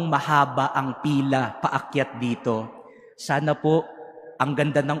po akong mahaba ang pila paakyat dito. Sana po, ang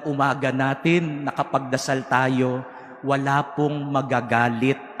ganda ng umaga natin, nakapagdasal tayo, wala pong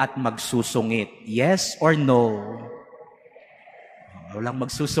magagalit at magsusungit. Yes or no? Walang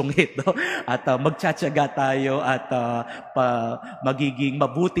magsusungit, no? At magtsatsaga tayo at magiging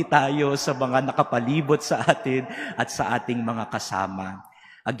mabuti tayo sa mga nakapalibot sa atin at sa ating mga kasama.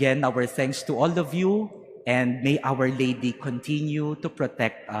 Again, our thanks to all of you, and may Our Lady continue to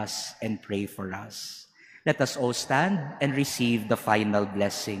protect us and pray for us. Let us all stand and receive the final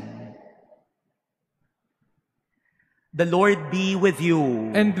blessing. The Lord be with you.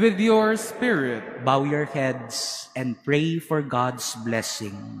 And with your spirit. Bow your heads and pray for God's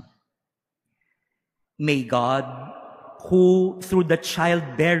blessing. May God, who through the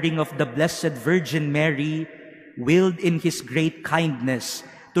childbearing of the Blessed Virgin Mary, willed in His great kindness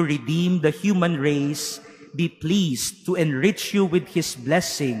to redeem the human race, be pleased to enrich you with His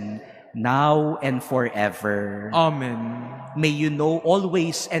blessing, now and forever. Amen. May you know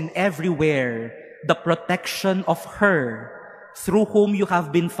always and everywhere the protection of her, through whom you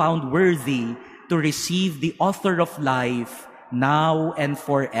have been found worthy to receive the author of life, now and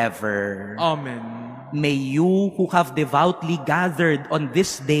forever. Amen. May you who have devoutly gathered on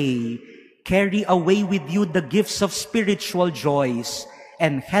this day carry away with you the gifts of spiritual joys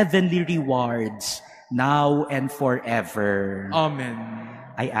and heavenly rewards, now and forever. Amen.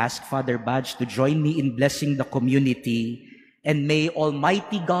 I ask Father Badge to join me in blessing the community, and may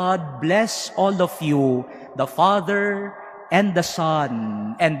Almighty God bless all of you, the Father, and the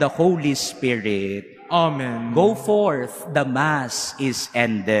Son, and the Holy Spirit. Amen. Go forth, the Mass is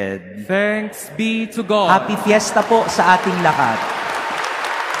ended. Thanks be to God. Happy Fiesta po sa ating lahat.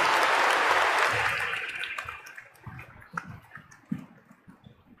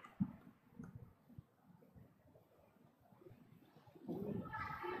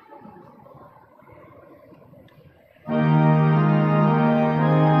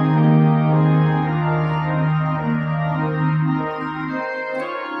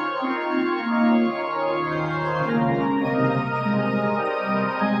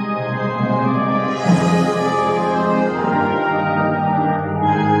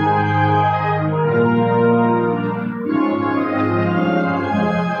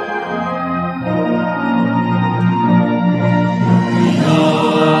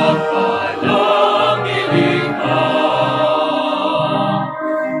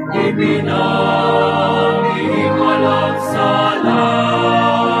 ibinaging walang sala.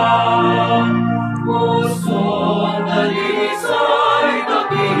 Pusong dalisay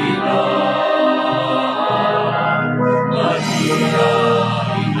dakila. Maria,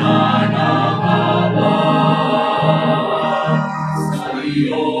 ina ng awa, sa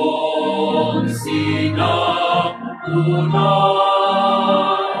iyong sinapupunan,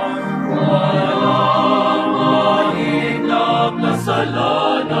 walang mahiglang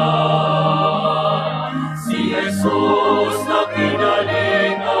kasalanan. Si Jesus na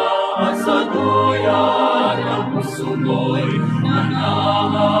kinalingan at sa duyan ng puso mo'y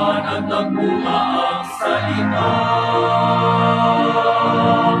nanahan at nagbumaang salita.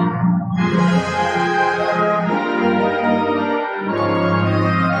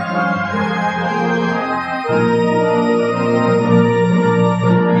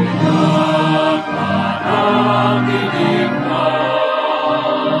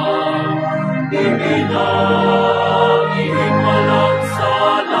 Ibinaging walang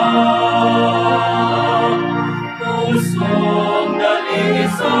sala. Pusong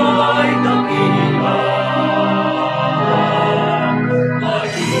dalisay dakila.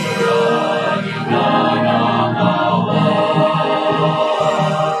 Maria, ina ng awa,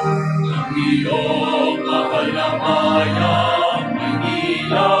 ang iyong mahal na bayang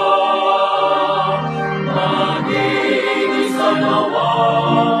Manila, maging isa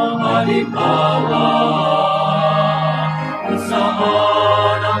nawang halimbawa, kung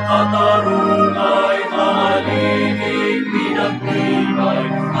saan ang katarunay mahalinging pinagtibay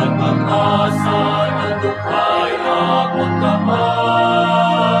at pag-asa ng dukhay abot kamay.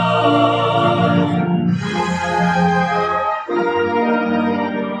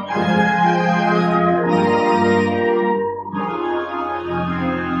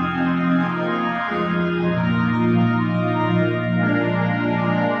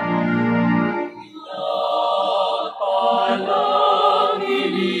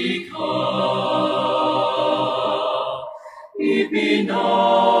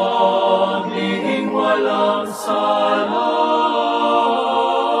 Ibinaging walang sala.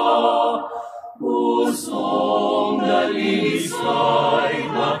 Pusong dalisay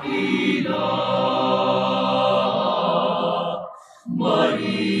dakila.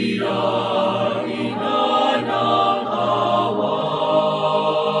 Maria, ina ng awa,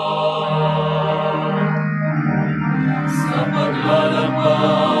 sa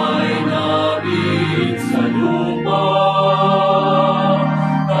paglalakbay namin sa lupa,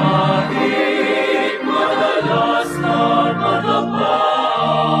 kahit madalas na madapa,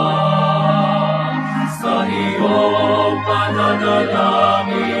 sa iyong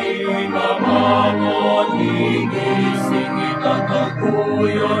pananalangin mabangon, higising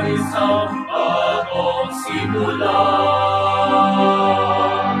itataguyo isang bagong simula.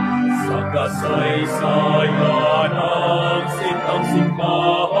 Sa kasaysayan ng sintang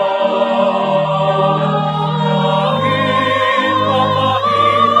simbahan, kahit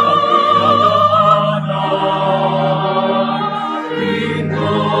mapahit ang pinagdaanan,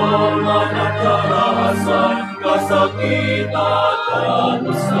 dito man at karahasan, kasakitan at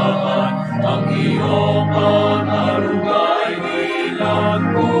kadusahan, ang iyong pangarugay nilang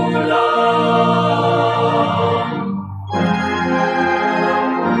kulang.